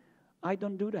position. I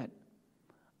don't do that.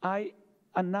 I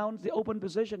announce the open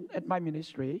position at my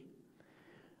ministry.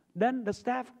 Then the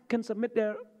staff can submit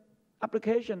their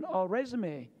application or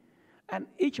resume, and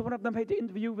each one of them had to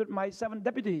interview with my 7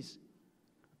 deputies.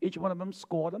 Each one of them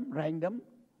score them, rank them,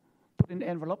 put in the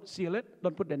envelope, seal it,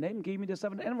 don't put their name, give me the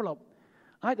 7th envelope.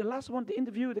 I the last one to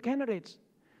interview the candidates.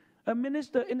 A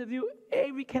minister interview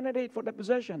every candidate for that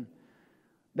position.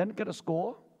 Then get a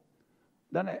score.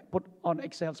 Then I put on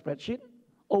Excel spreadsheet,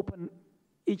 open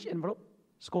each envelope,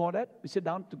 score that. We sit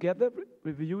down together,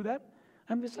 review that,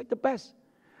 and it's like the best.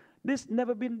 This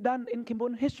never been done in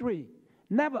Cambodian history.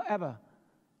 Never, ever,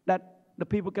 that the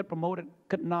people get promoted,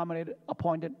 get nominated,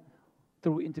 appointed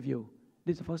through interview.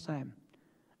 This is the first time.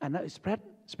 And now it's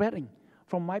spreading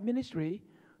from my ministry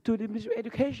to the Ministry of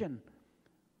Education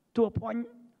to appoint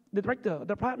the director of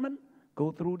the department,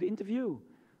 go through the interview.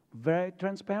 Very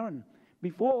transparent.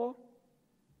 Before,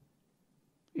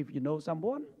 if you know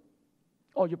someone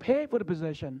or you pay for the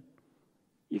position,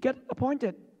 you get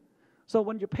appointed. So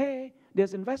when you pay,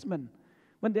 there's investment.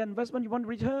 When there's investment, you want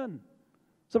return.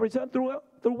 So return through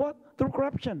what? Through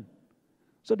corruption.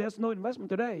 So there's no investment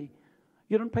today.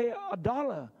 You don't pay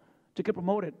 $1 to get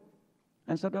promoted.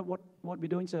 And so that's what we're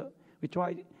doing, sir. We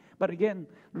tried. But again,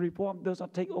 the reform does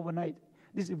not take overnight.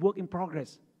 This is work in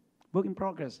progress. Work in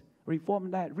progress.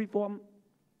 Reform that. Reform,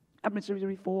 administrative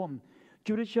reform,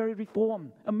 judiciary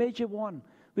reform, a major one.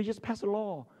 We just passed a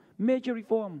law. Major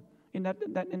reform in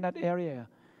that area.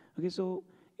 Okay, so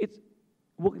it's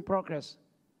work in progress.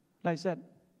 Like I said,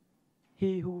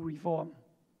 he who reform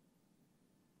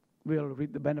will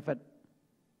reap the benefit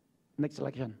next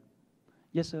election.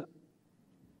 Yes, sir.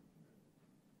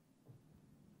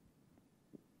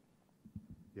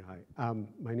 Yeah, hi.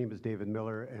 My name is David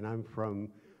Miller, and I'm from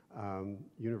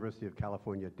University of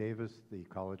California, Davis, the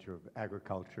College of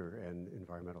Agriculture and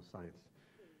Environmental Science.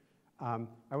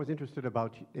 I was interested to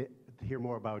hear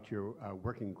more about your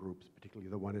working groups, particularly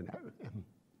the one in,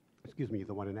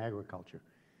 the one in agriculture.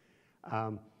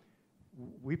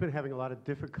 We've been having a lot of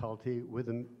difficulty with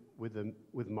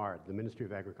MARD, the Ministry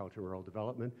of Agriculture and Rural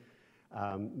Development.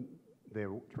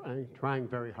 They're trying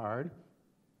very hard,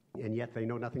 and yet they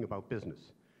know nothing about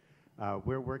business.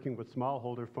 We're working with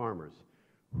smallholder farmers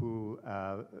who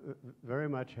very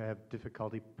much have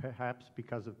difficulty, perhaps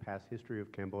because of past history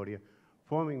of Cambodia,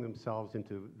 forming themselves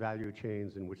into value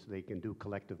chains in which they can do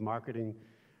collective marketing,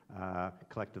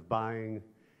 collective buying,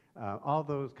 all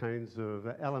those kinds of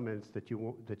elements that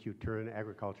you turn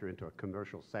agriculture into a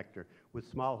commercial sector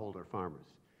with smallholder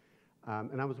farmers.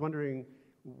 And I was wondering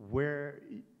where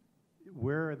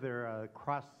there are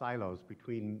cross silos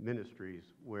between ministries,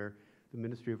 where the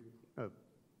Ministry of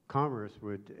Commerce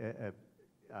would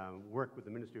work with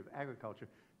the Ministry of Agriculture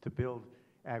to build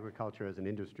agriculture as an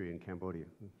industry in Cambodia.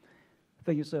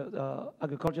 Thank you, sir. The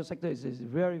agriculture sector is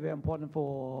very, very important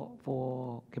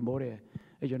for Cambodia.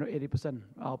 As you know, 80%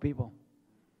 of our people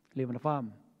live on a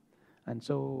farm. And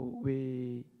so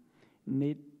we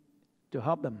need to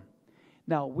help them.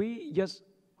 Now, we just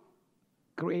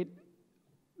create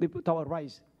the Tower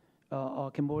Rice,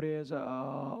 Cambodia's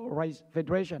Rice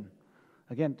Federation,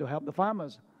 again, to help the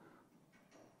farmers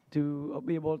to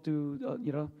be able to,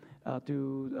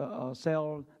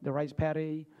 sell the rice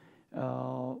paddy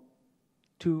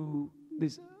to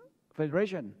this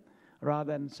federation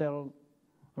rather than sell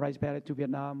rice paddy to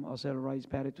Vietnam or sell rice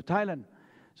paddy to Thailand.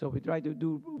 So we try to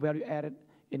do value added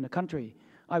in the country.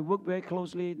 I work very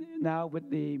closely now with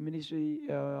the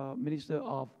Minister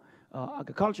of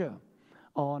Agriculture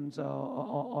on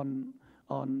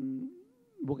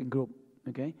working group.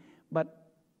 Okay, but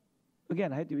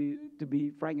again, I had to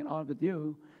be frank and honest with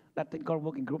you, that technical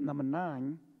working group number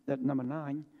 9,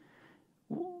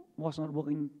 was not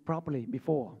working properly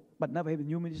before. But now we have a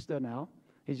new minister now.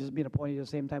 He's just been appointed at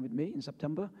the same time with me in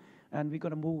September. And we're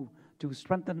going to move to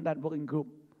strengthen that working group,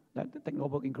 that technical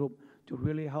working group, to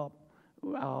really help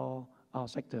our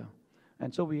sector.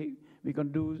 And so we're going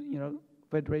to do, you know,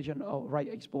 Federation of Rice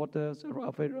Exporters,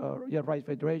 Rice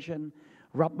Federation,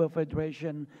 Rubber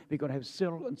Federation. We're going to have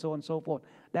silk and so on and so forth.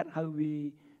 That's how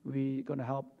we're going to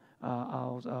help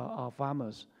our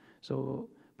farmers. So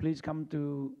please come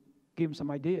to give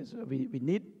some ideas. We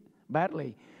need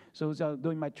badly. So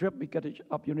during my trip, we got an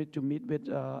opportunity to meet with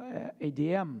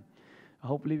ADM.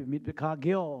 Hopefully we meet with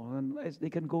Cargill, and they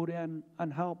can go there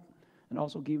and help, and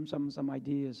also give them some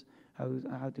ideas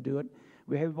how to do it.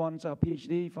 We have one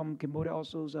PhD from Cambodia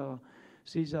also.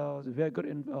 She's very good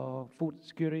in food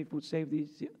security, food safety,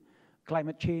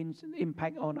 climate change,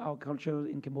 impact on our culture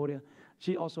in Cambodia.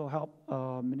 She also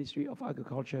helped Ministry of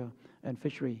Agriculture and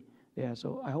Fishery. Yeah,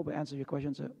 so I hope I answered your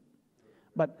question, sir.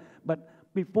 But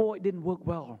before it didn't work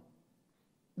well.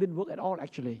 Didn't work at all,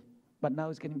 actually. But now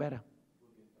it's getting better.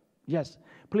 Yes,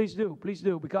 please do,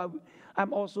 because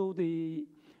I'm also the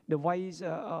vice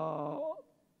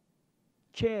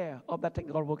chair of that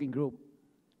technical working group,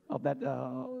 of that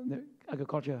the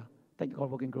agriculture technical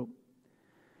working group.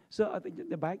 So I think in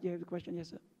the back, you have a question, yes,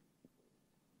 sir?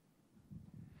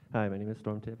 Hi, my name is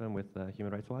Storm Tip. I'm with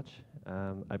Human Rights Watch.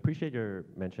 I appreciate your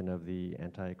mention of the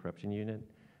anti-corruption unit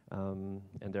and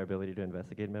their ability to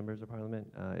investigate members of parliament.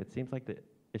 It seems like the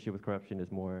issue with corruption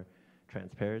is more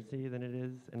transparency than it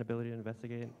is an ability to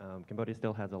investigate. Cambodia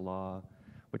still has a law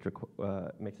which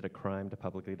makes it a crime to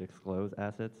publicly disclose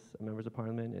assets of members of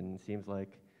parliament, and it seems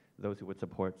like those who would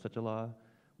support such a law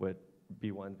would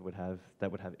be ones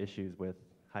that would have issues with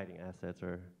hiding assets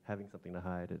or having something to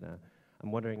hide. And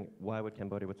I'm wondering why would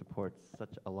Cambodia would support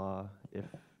such a law if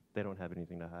they don't have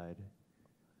anything to hide?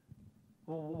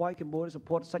 Well, why Cambodia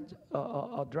support such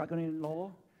a draconian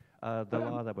law? The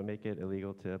law that would make it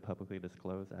illegal to publicly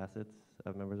disclose assets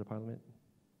of members of parliament?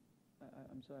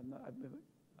 I'm sorry, I'm not.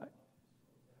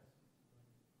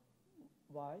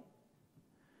 Why?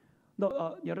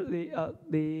 No,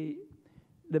 the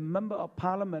member of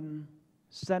parliament,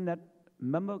 Senate,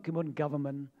 member of Cambodian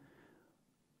government,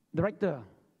 director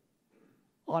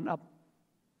on up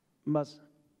must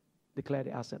declare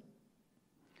the asset.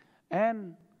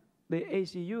 And the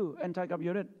ACU, anti-corruption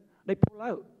unit, they pull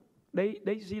out.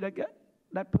 They see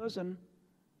that person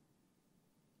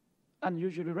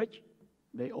unusually rich.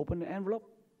 They open the envelope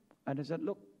and they said,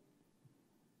 look,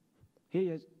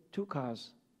 here is 2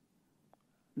 cars.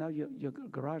 Now your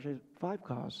garage has 5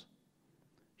 cars.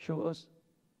 Show us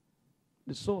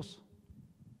the source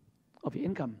of your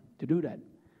income to do that.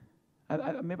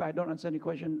 Maybe I don't understand the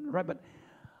question right, but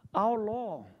our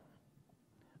law,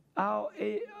 our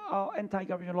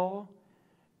anti-corruption law,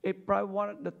 is probably one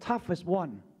of the toughest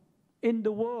one in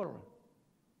the world.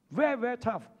 Very, very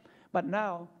tough. But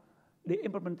now, the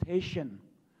implementation,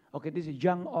 okay, this is a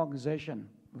young organization,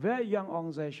 very young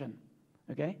organization,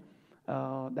 okay,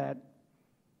 that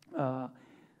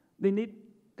they need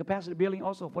capacity building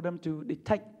also for them to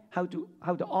detect how to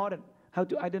audit, how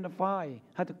to identify,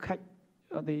 how to catch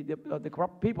the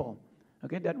corrupt people,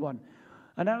 okay, that one.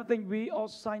 Another thing, we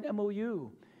also signed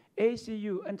MOU,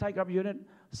 ACU, anti-corruption unit,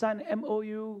 signed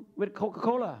MOU with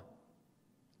Coca-Cola,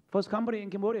 first company in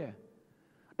Cambodia,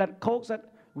 that Coke said,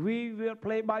 we will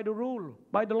play by the rule,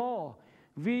 by the law.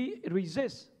 We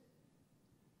resist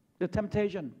the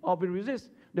temptation, or we resist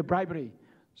the bribery.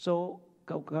 So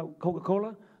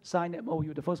Coca-Cola signed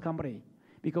MOU, the first company,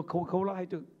 because Coca-Cola had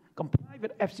to comply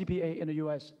with FCPA in the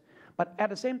US. But at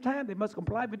the same time, they must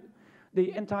comply with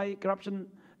the anti-corruption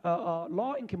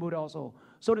law in Cambodia also.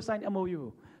 So they signed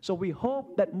MOU. So we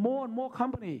hope that more and more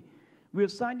companies will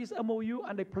sign this MOU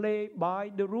and they play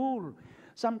by the rule.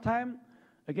 Sometimes,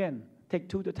 again, take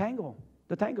 2 to tango,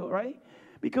 right?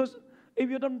 Because if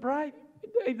you don't bribe,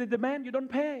 if they demand you don't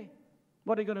pay,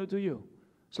 what are they going to do to you?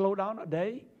 Slow down a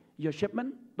day, your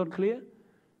shipment don't clear.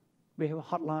 We have a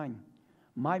hotline.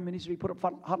 My ministry put up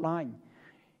a hotline.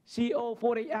 CO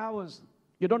 48 hours.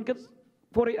 You don't get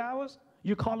 48 hours,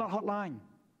 you call that hotline.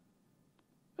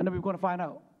 And then we're going to find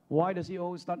out why the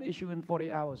CO is not issuing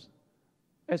 48 hours.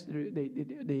 As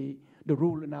the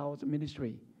rule in our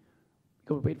ministry.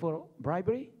 Because we wait for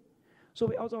bribery. So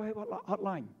we also have a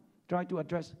hotline trying to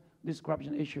address this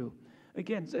corruption issue.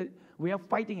 Again, we are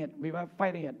fighting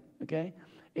it. Okay?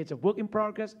 It's a work in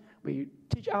progress. We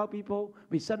teach our people.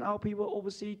 We send our people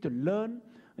overseas to learn.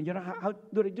 And you know, how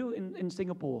do they do in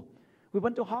Singapore? We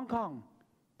went to Hong Kong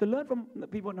to learn from the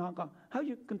people in Hong Kong how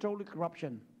you control the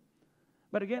corruption.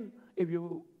 But again, if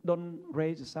you don't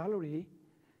raise the salary,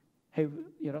 have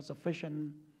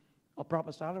sufficient or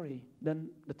proper salary, then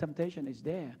the temptation is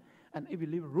there. And if you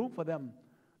leave room for them,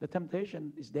 the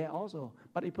temptation is there also.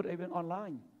 But if you put it even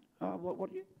online, how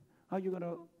are you going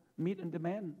to meet and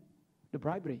demand the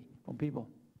bribery from people?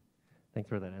 Thanks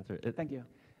for that answer. Thank you.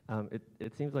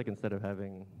 It seems like instead of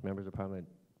having members of parliament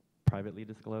privately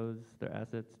disclose their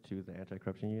assets to the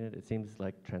anti-corruption unit, it seems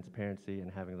like transparency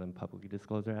and having them publicly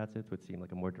disclose their assets would seem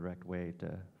like a more direct way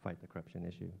to fight the corruption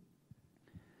issue.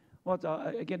 Well,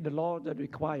 again, the law that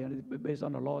requires, based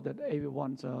on the law that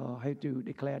everyone have to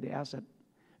declare the asset.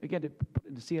 Again, they put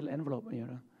in the sealed envelope,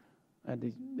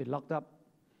 and they locked up,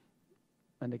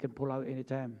 and they can pull out any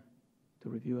time to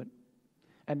review it.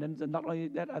 And then not only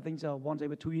that, I think once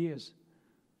every 2 years,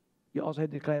 you also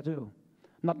have to declare too.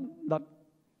 Not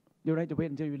you don't have to wait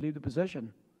until you leave the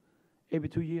position. Every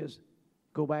 2 years,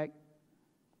 go back,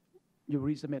 you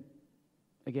resubmit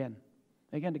again.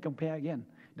 Again, they compare again.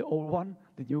 The old one,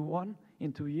 the new one,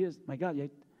 in 2 years. My God, you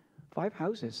had 5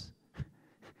 houses.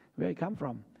 Where it come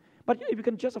from? But if you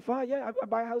can justify, yeah, I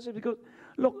buy houses because,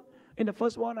 look, in the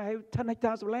first one, I have 10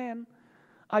 hectares of land.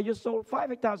 I just sold 5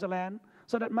 hectares of land.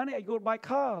 So that money, I go buy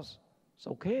cars. It's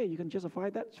okay, you can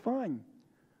justify that, it's fine.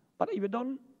 But if you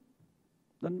don't,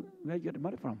 then where you get the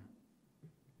money from?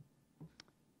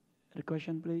 Other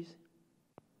question, please?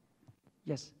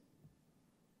 Yes.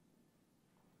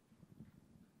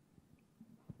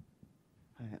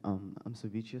 Hi, I'm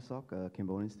Savichia Sok, a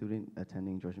Cambodian student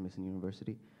attending George Mason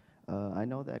University. I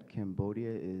know that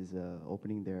Cambodia is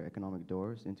opening their economic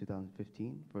doors in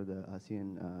 2015 for the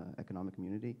ASEAN Economic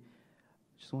Community.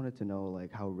 Just wanted to know,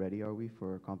 like, how ready are we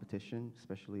for competition,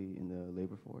 especially in the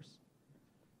labor force?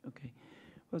 Okay,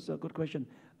 that's a good question.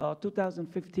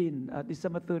 2015,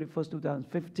 December 31st,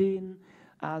 2015,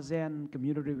 ASEAN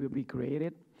community will be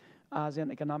created.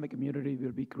 ASEAN Economic Community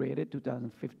will be created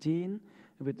 2015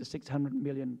 with the 600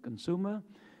 million consumer.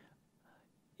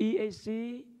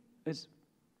 EAC is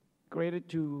created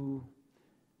to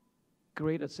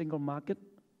create a single market,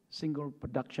 single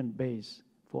production base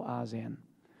for ASEAN.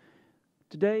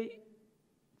 Today,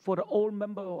 for the old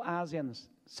member of ASEAN,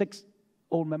 6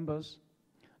 old members,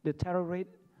 the terror rate,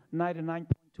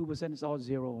 99.2% is all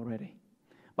zero already.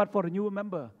 But for the newer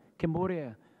member,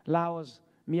 Cambodia, Laos,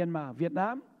 Myanmar,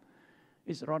 Vietnam,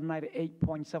 it's around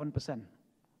 98.7%,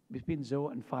 between 0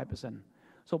 and 5%.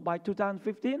 So by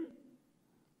 2015,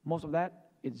 most of that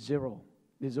is zero.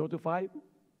 The 0 to 5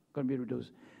 going to be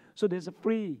reduced. So there's a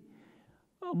free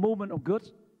movement of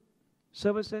goods,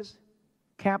 services,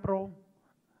 capital,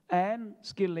 and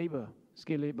skilled labor.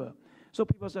 So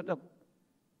people said,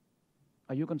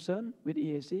 are you concerned with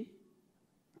EAC?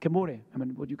 Cambodia,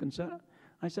 would you concern?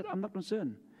 I said, I'm not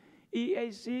concerned.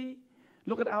 EAC,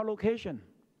 look at our location.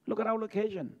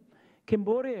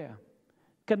 Cambodia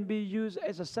can be used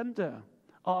as a center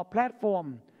or a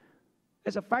platform,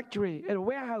 as a factory, as a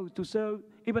warehouse to serve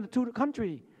even to the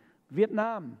country.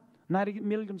 Vietnam, 90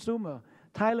 million consumer.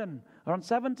 Thailand, around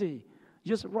 70.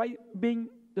 Just right being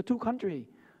the 2 countries,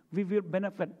 we will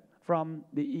benefit from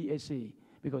the EAC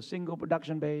because single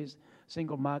production base,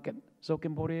 single market. So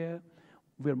Cambodia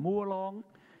will move along,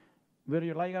 whether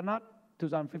you like it or not.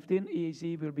 2015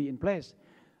 EAC will be in place.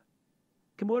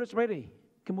 Cambodia is ready.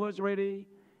 Cambodia is ready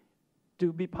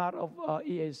to be part of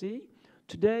EAC.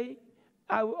 Today,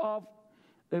 out of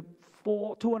the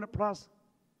 200 plus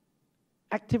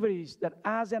activities that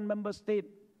ASEAN member states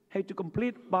have to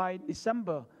complete by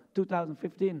December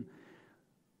 2015,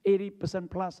 80%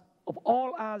 plus of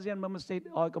all ASEAN member states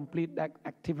are complete that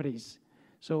activities.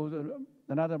 So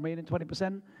another remaining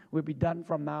 20% will be done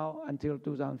from now until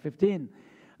 2015.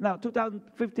 Now,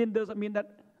 2015 doesn't mean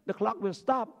that the clock will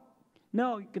stop.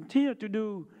 No, you continue to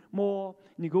do more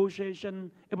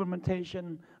negotiation,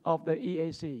 implementation of the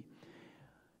EAC.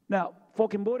 Now, for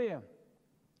Cambodia,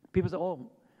 people say,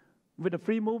 oh, with the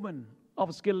free movement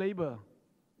of skilled labor,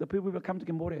 the people will come to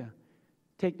Cambodia,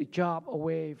 take the job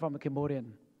away from the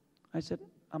Cambodian. I said,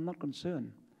 I'm not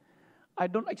concerned. I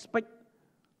don't expect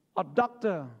a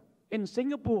doctor in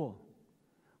Singapore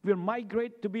will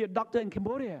migrate to be a doctor in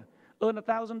Cambodia, earn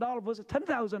 $1,000 versus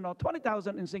 $10,000 or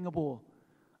 $20,000 in Singapore.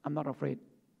 I'm not afraid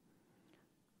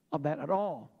of that at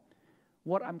all.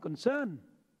 What I'm concerned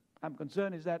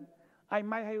is that I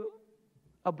might have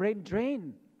a brain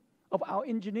drain of our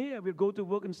engineer will go to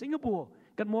work in Singapore,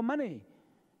 get more money.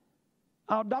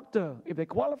 Our doctor, if they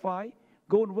qualify,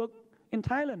 go and work in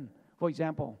Thailand, for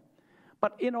example.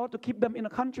 But in order to keep them in a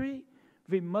country,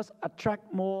 we must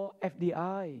attract more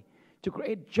FDI to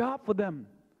create job for them,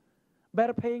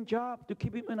 better paying job to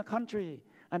keep them in a country.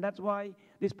 And that's why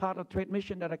this part of trade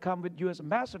mission that I come with U.S.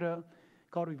 ambassador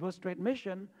called Reverse Trade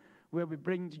Mission, where we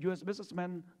bring the U.S.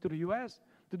 businessmen to the U.S.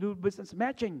 to do business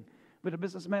matching with the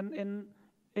businessmen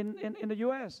in the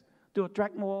U.S. to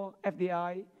attract more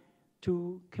FDI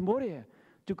to Cambodia,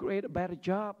 to create a better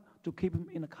job, to keep them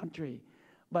in the country.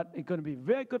 But it's going to be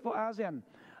very good for ASEAN.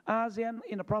 ASEAN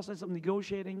in the process of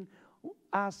negotiating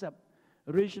RCEP,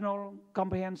 Regional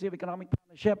Comprehensive Economic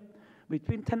Partnership,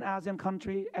 between 10 ASEAN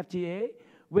countries, FTA,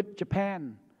 with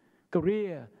Japan,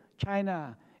 Korea,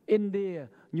 China, India,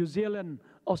 New Zealand,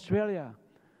 Australia,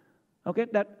 okay,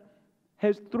 that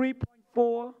has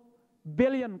 3.4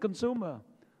 billion consumers,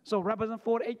 so represent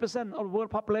 48% of the world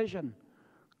population,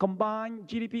 combined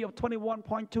GDP of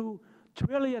 21.2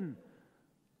 trillion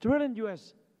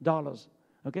US dollars,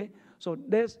 okay? So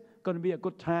this going to be a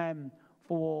good time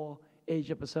for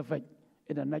Asia Pacific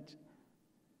in the next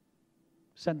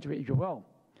century, if you will.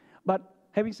 But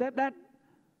having said that,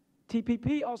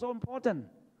 TPP also important.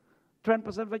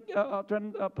 Trans-Pacific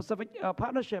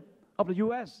Partnership of the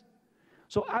U.S.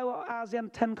 So our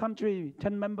ASEAN 10 country,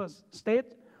 10 members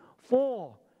state,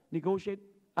 4 negotiate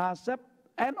RCEP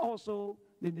and also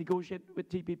they negotiate with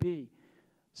TPP.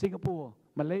 Singapore,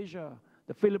 Malaysia,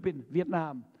 the Philippines,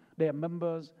 Vietnam, they are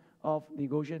members of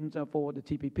negotiations for the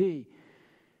TPP.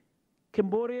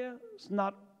 Cambodia is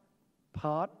not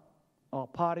part or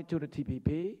party to the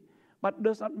TPP, but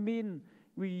does not mean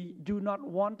we do not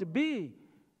want to be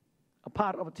a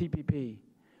part of a TPP.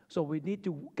 So we need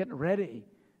to get ready.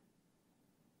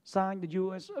 Sign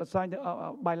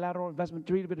the bilateral investment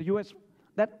treaty with the U.S.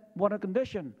 That one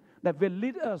condition that will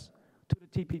lead us to the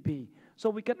TPP. So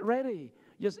we get ready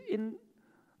just in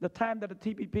the time that the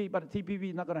TPP, but the TPP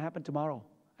is not going to happen tomorrow.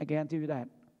 I guarantee you that.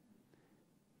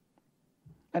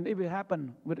 And if it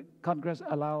happen, would Congress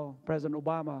allow President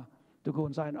Obama to go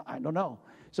and sign? I don't know.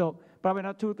 So probably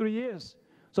not 2 or 3 years.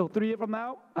 So 3 years from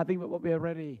now, I think we're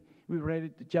ready. We're ready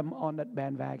to jump on that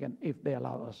bandwagon if they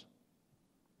allow us.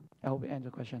 I hope we answer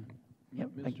the question.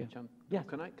 Yep, thank you. Chanthol, Yes.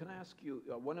 Can I ask you,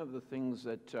 one of the things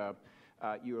that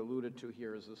you alluded to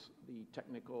here is the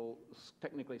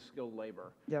technically skilled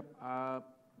labor. Yep.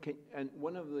 And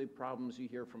one of the problems you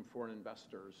hear from foreign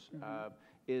investors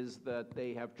is that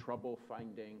they have trouble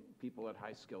finding people at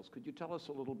high skills. Could you tell us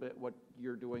a little bit what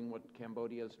you're doing, what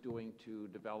Cambodia is doing to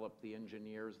develop the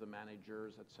engineers, the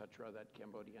managers, et cetera, that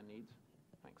Cambodia needs?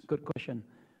 Thanks. Good question.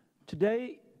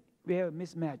 Today, we have a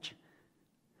mismatch.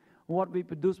 What we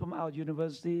produce from our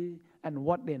university and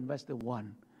what the investor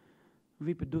want.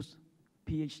 We produce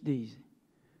PhDs,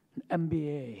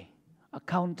 MBA,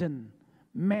 accountant,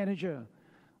 manager,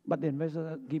 but the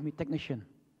investor give me technician,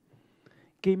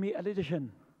 give me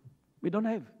electrician. We don't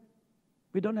have.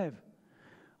 We don't have.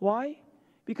 Why?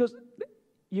 Because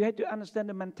you have to understand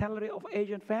the mentality of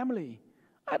Asian family.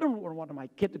 I don't want my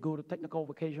kid to go to technical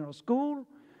vocational school.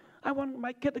 I want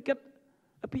my kid to get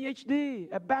a PhD,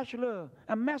 a bachelor,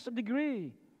 a master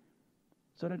degree.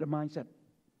 So that's the mindset.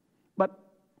 But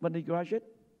when they graduate,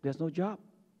 there's no job.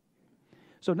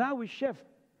 So now we shift.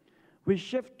 We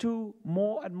shift to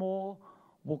more and more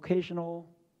vocational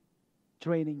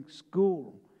training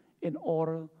school in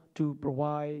order to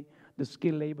provide the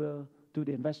skilled labor to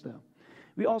the investor.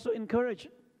 We also encourage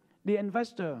the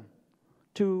investor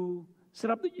to set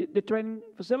up the training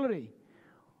facility.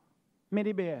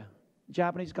 Medibear,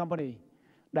 Japanese company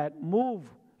that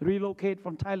relocate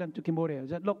from Thailand to Cambodia.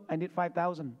 Said, look, I need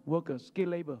 5,000 workers, skilled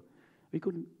labor. We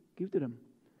couldn't give to them.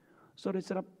 So they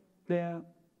set up their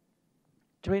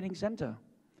training center.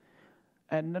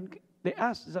 And then they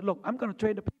asked, they said, look, I'm going to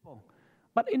train the people.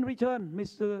 But in return,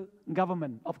 Mr.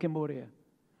 Government of Cambodia,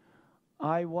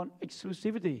 I want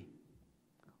exclusivity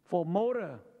for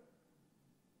motor,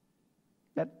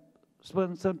 that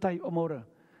certain type of motor.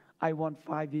 I want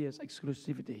 5 years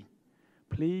exclusivity.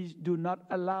 Please do not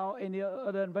allow any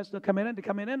other investor to come in. They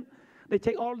come in, they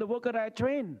take all the worker that I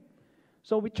train.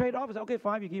 So we trade off. Okay,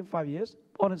 fine, you give 5 years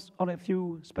on a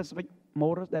few specific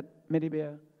motors that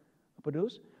Medibear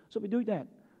produce. So we do that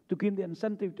to give the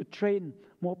incentive to train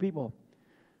more people.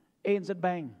 ANZ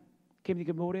Bank came to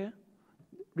Cambodia,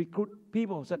 recruit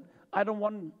people, said, I don't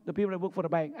want the people that work for the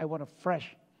bank. I want a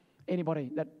fresh,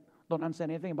 anybody that don't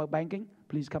understand anything about banking,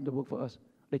 please come to work for us.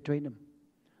 They train them.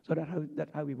 So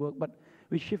that's how we work. But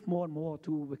we shift more and more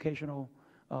to vocational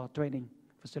training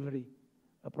facility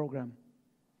program.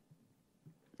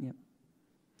 Yeah.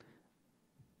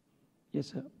 Yes,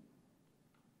 sir.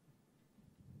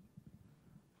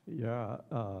 Yeah,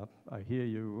 I hear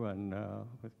you, and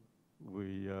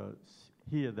we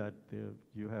hear that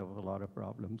you have a lot of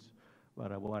problems,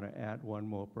 but I want to add one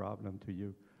more problem to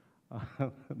you,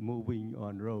 moving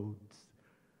on roads.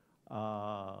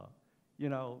 you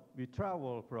know, we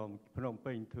travel from Phnom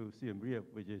Penh to Siem Reap,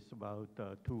 which is about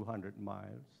 200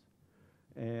 miles.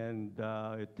 And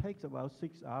it takes about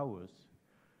 6 hours.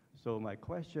 So my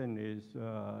question is,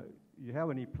 you have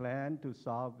any plan to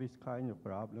solve this kind of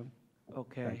problem?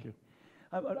 Okay. Thank you.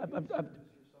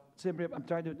 Siem Reap, I'm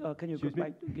trying to, can you go Excuse me?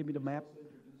 back, give me the map?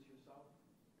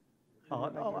 Bring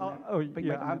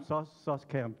yeah, back the I'm map.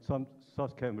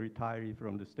 SOSCAM retiree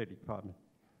from the State Department.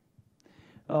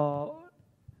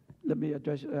 Let me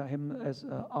address him as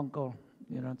uncle.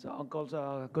 You know, so uncle's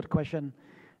a good question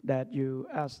that you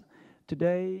asked.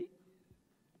 Today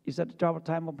is at the travel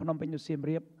time from Phnom Penh to Siem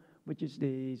Reap, which is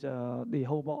the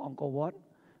Hobo Angkor Wat.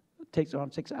 It takes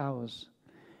around 6 hours.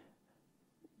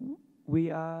 We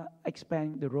are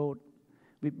expanding the road.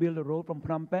 We build a road from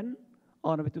Phnom Penh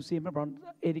on the way to Siem Reap, around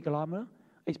 80 kilometers,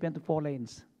 expand to 4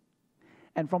 lanes.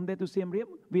 And from there to Siem Reap,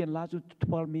 we enlarge to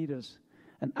 12 meters.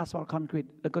 And asphalt concrete,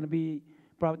 they're going to be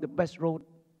probably the best road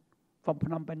from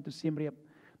Phnom Penh to Siem Reap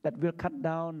that will cut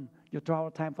down your travel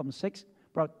time from 6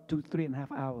 probably to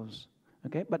 3.5 hours.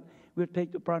 Okay, but we'll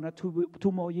take probably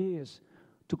 2 more years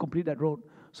to complete that road.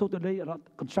 So today a lot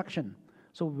of construction,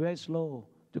 so very slow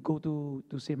to go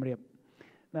to Siem Reap.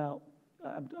 Now,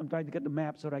 I'm trying to get the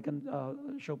map so that I can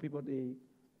show people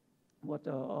what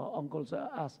uncles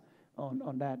asked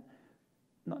on that.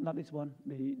 Not this one,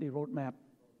 the road map,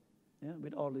 yeah,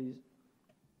 with all these.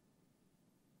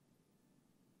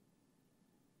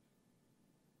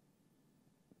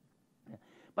 Yeah.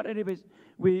 But anyways,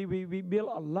 we build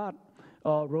a lot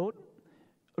road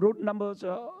numbers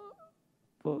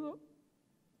for.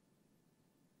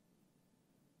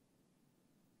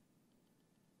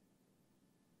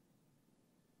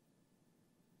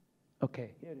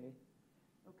 Okay, here it is.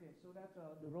 Okay, so that's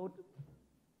the road.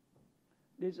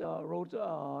 This road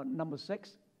number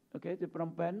 6. Okay, to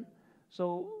Phnom Penh.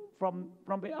 So from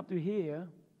Phnom Penh up to here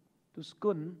to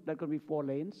Skun, that could be 4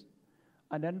 lanes,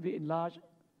 and then we enlarge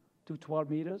to 12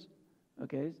 meters.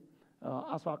 Okay,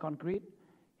 asphalt concrete.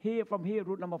 Here from here,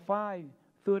 route number 5,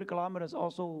 30 kilometers.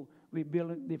 Also, we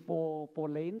build the four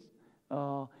lanes.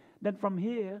 Then from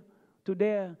here to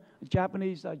there,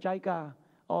 Japanese JICA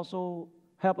also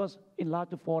help us enlarge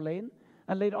to 4 lanes.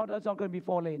 And later on, it's not going to be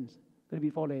 4 lanes. Going to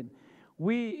be 4 lanes.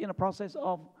 We in the process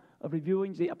of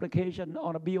reviewing the application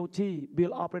on a BOT,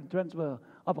 build, operate, transfer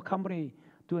of a company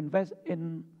to invest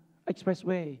in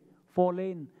expressway 4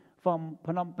 lane from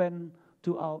Phnom Penh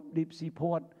to our deep sea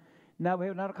port. Now we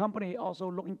have another company also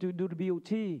looking to do the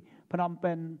BOT, Phnom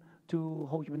Penh to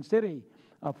Ho Chi Minh City,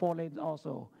 4 lanes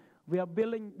also. We are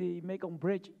building the Mekong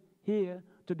Bridge here.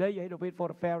 Today you have to wait for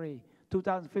the ferry.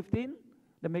 2015,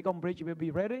 the Mekong Bridge will be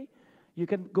ready. You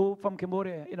can go from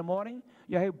Cambodia in the morning.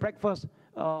 You have breakfast.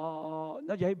 You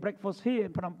have breakfast here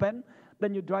in Phnom Penh.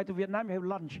 Then you drive to Vietnam. You have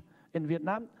lunch in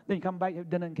Vietnam. Then you come back. You have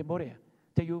dinner in Cambodia.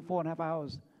 Take you 4.5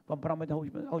 hours from Phnom Penh to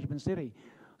Ho Chi Minh City.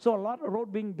 So a lot of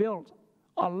road being built.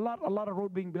 A lot of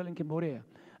road being built in Cambodia.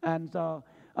 And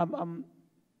I'm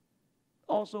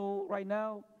also right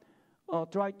now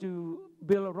try to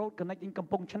build a road connecting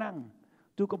Kampong Chnang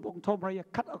to Kampong Thom right here,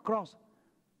 cut across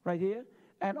right here.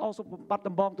 And also from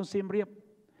Battambang to Siem Reap.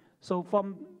 So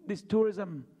from this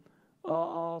tourism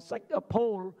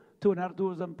pole to another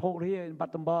tourism pole here in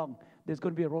Battambang, there's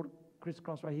going to be a road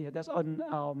crisscross right here. That's on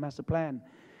our master plan.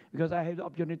 Because I have the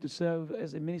opportunity to serve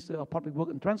as a Minister of Public Works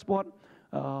and Transport.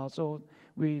 So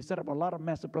we set up a lot of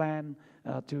master plan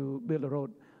to build a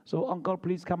road. So Uncle,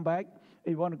 please come back.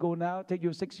 If you want to go now, take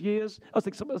you 6 years, or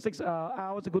 6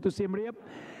 hours to go to Siem Reap.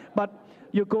 But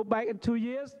you go back in 2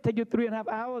 years, take you 3.5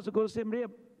 hours to go to Siem Reap.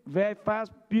 Very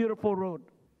fast, beautiful road.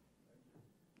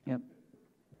 Yep.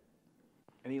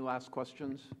 Any last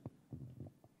questions?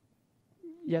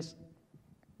 Yes.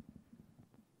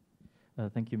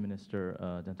 Thank you, Minister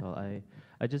Chanthol.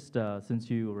 I just, since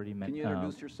you already mentioned... Can you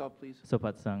introduce yourself, please?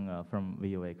 Sopat Sang from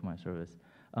VOA Khmer Service.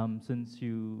 Since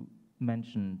you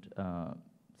mentioned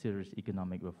serious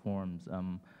economic reforms,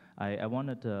 I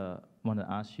wanted to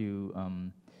ask you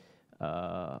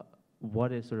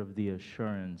what is sort of the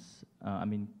assurance? I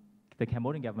mean, the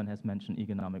Cambodian government has mentioned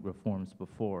economic reforms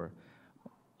before.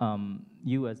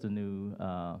 You as the new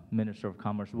Minister of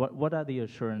Commerce, what are the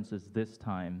assurances this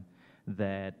time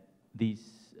that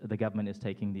the government is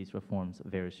taking these reforms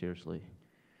very seriously?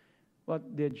 Well,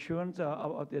 the assurance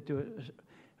are there to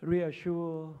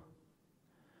reassure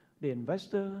the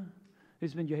investor.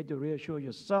 This means you have to reassure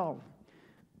yourself.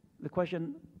 The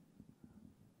question,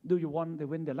 do you want to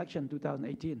win the election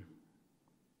 2018?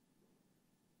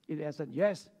 If they said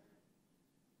yes,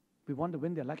 we want to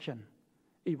win the election.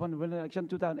 If you want to win the election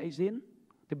 2018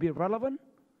 to be relevant,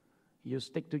 you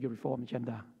stick to your reform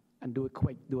agenda and do it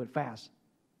quick, do it fast.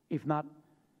 If not,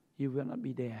 you will not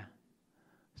be there.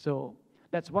 So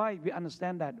that's why we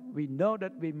understand that. We know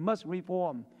that we must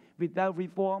reform. Without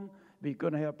reform, we're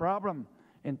going to have a problem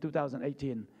in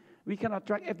 2018. We cannot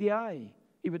attract FDI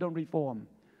if we don't reform.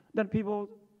 Then people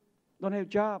don't have a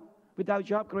job. Without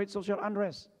job, create social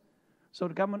unrest. So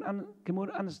the government can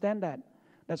understand that.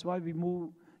 That's why we move,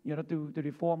 to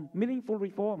reform, meaningful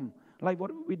reform, like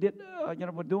what we did,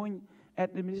 we're doing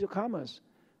at the Ministry of Commerce,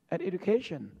 at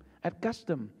education, at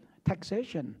custom,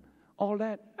 taxation, all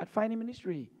that, at finance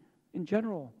ministry. In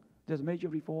general, there's major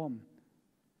reform.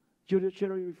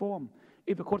 Judiciary reform.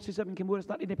 If the court system in Cambodia is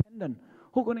not independent,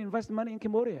 who's going to invest money in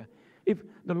Cambodia? If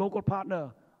the local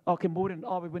partner or Cambodian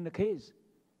always win the case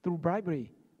through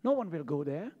bribery, no one will go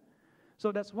there.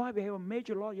 So that's why we have a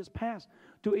major law just passed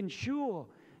to ensure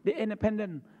the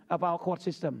independence of our court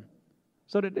system,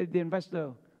 so that the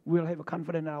investor will have a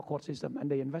confidence in our court system and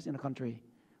they invest in the country.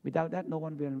 Without that, no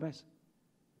one will invest.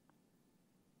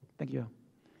 Thank you.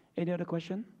 Any other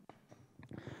question?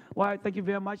 Well, thank you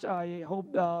very much. I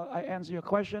hope I answered your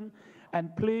question.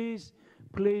 And please,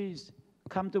 please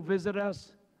come to visit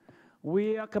us.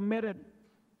 We are committed,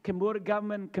 Cambodian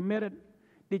government committed,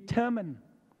 determined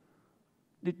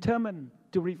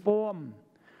to reform.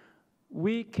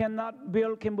 We cannot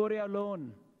build Cambodia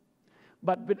alone.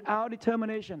 But with our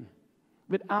determination,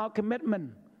 with our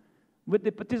commitment, with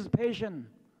the participation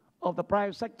of the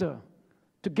private sector,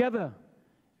 together,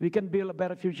 we can build a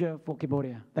better future for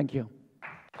Cambodia. Thank you.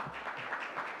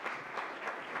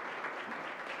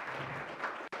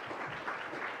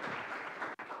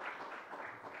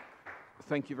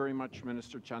 Thank you very much,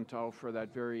 Minister Chanthol, for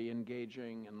that very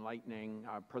engaging, enlightening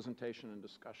presentation and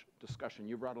discussion.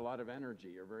 You brought a lot of energy.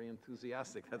 You're very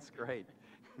enthusiastic. That's great.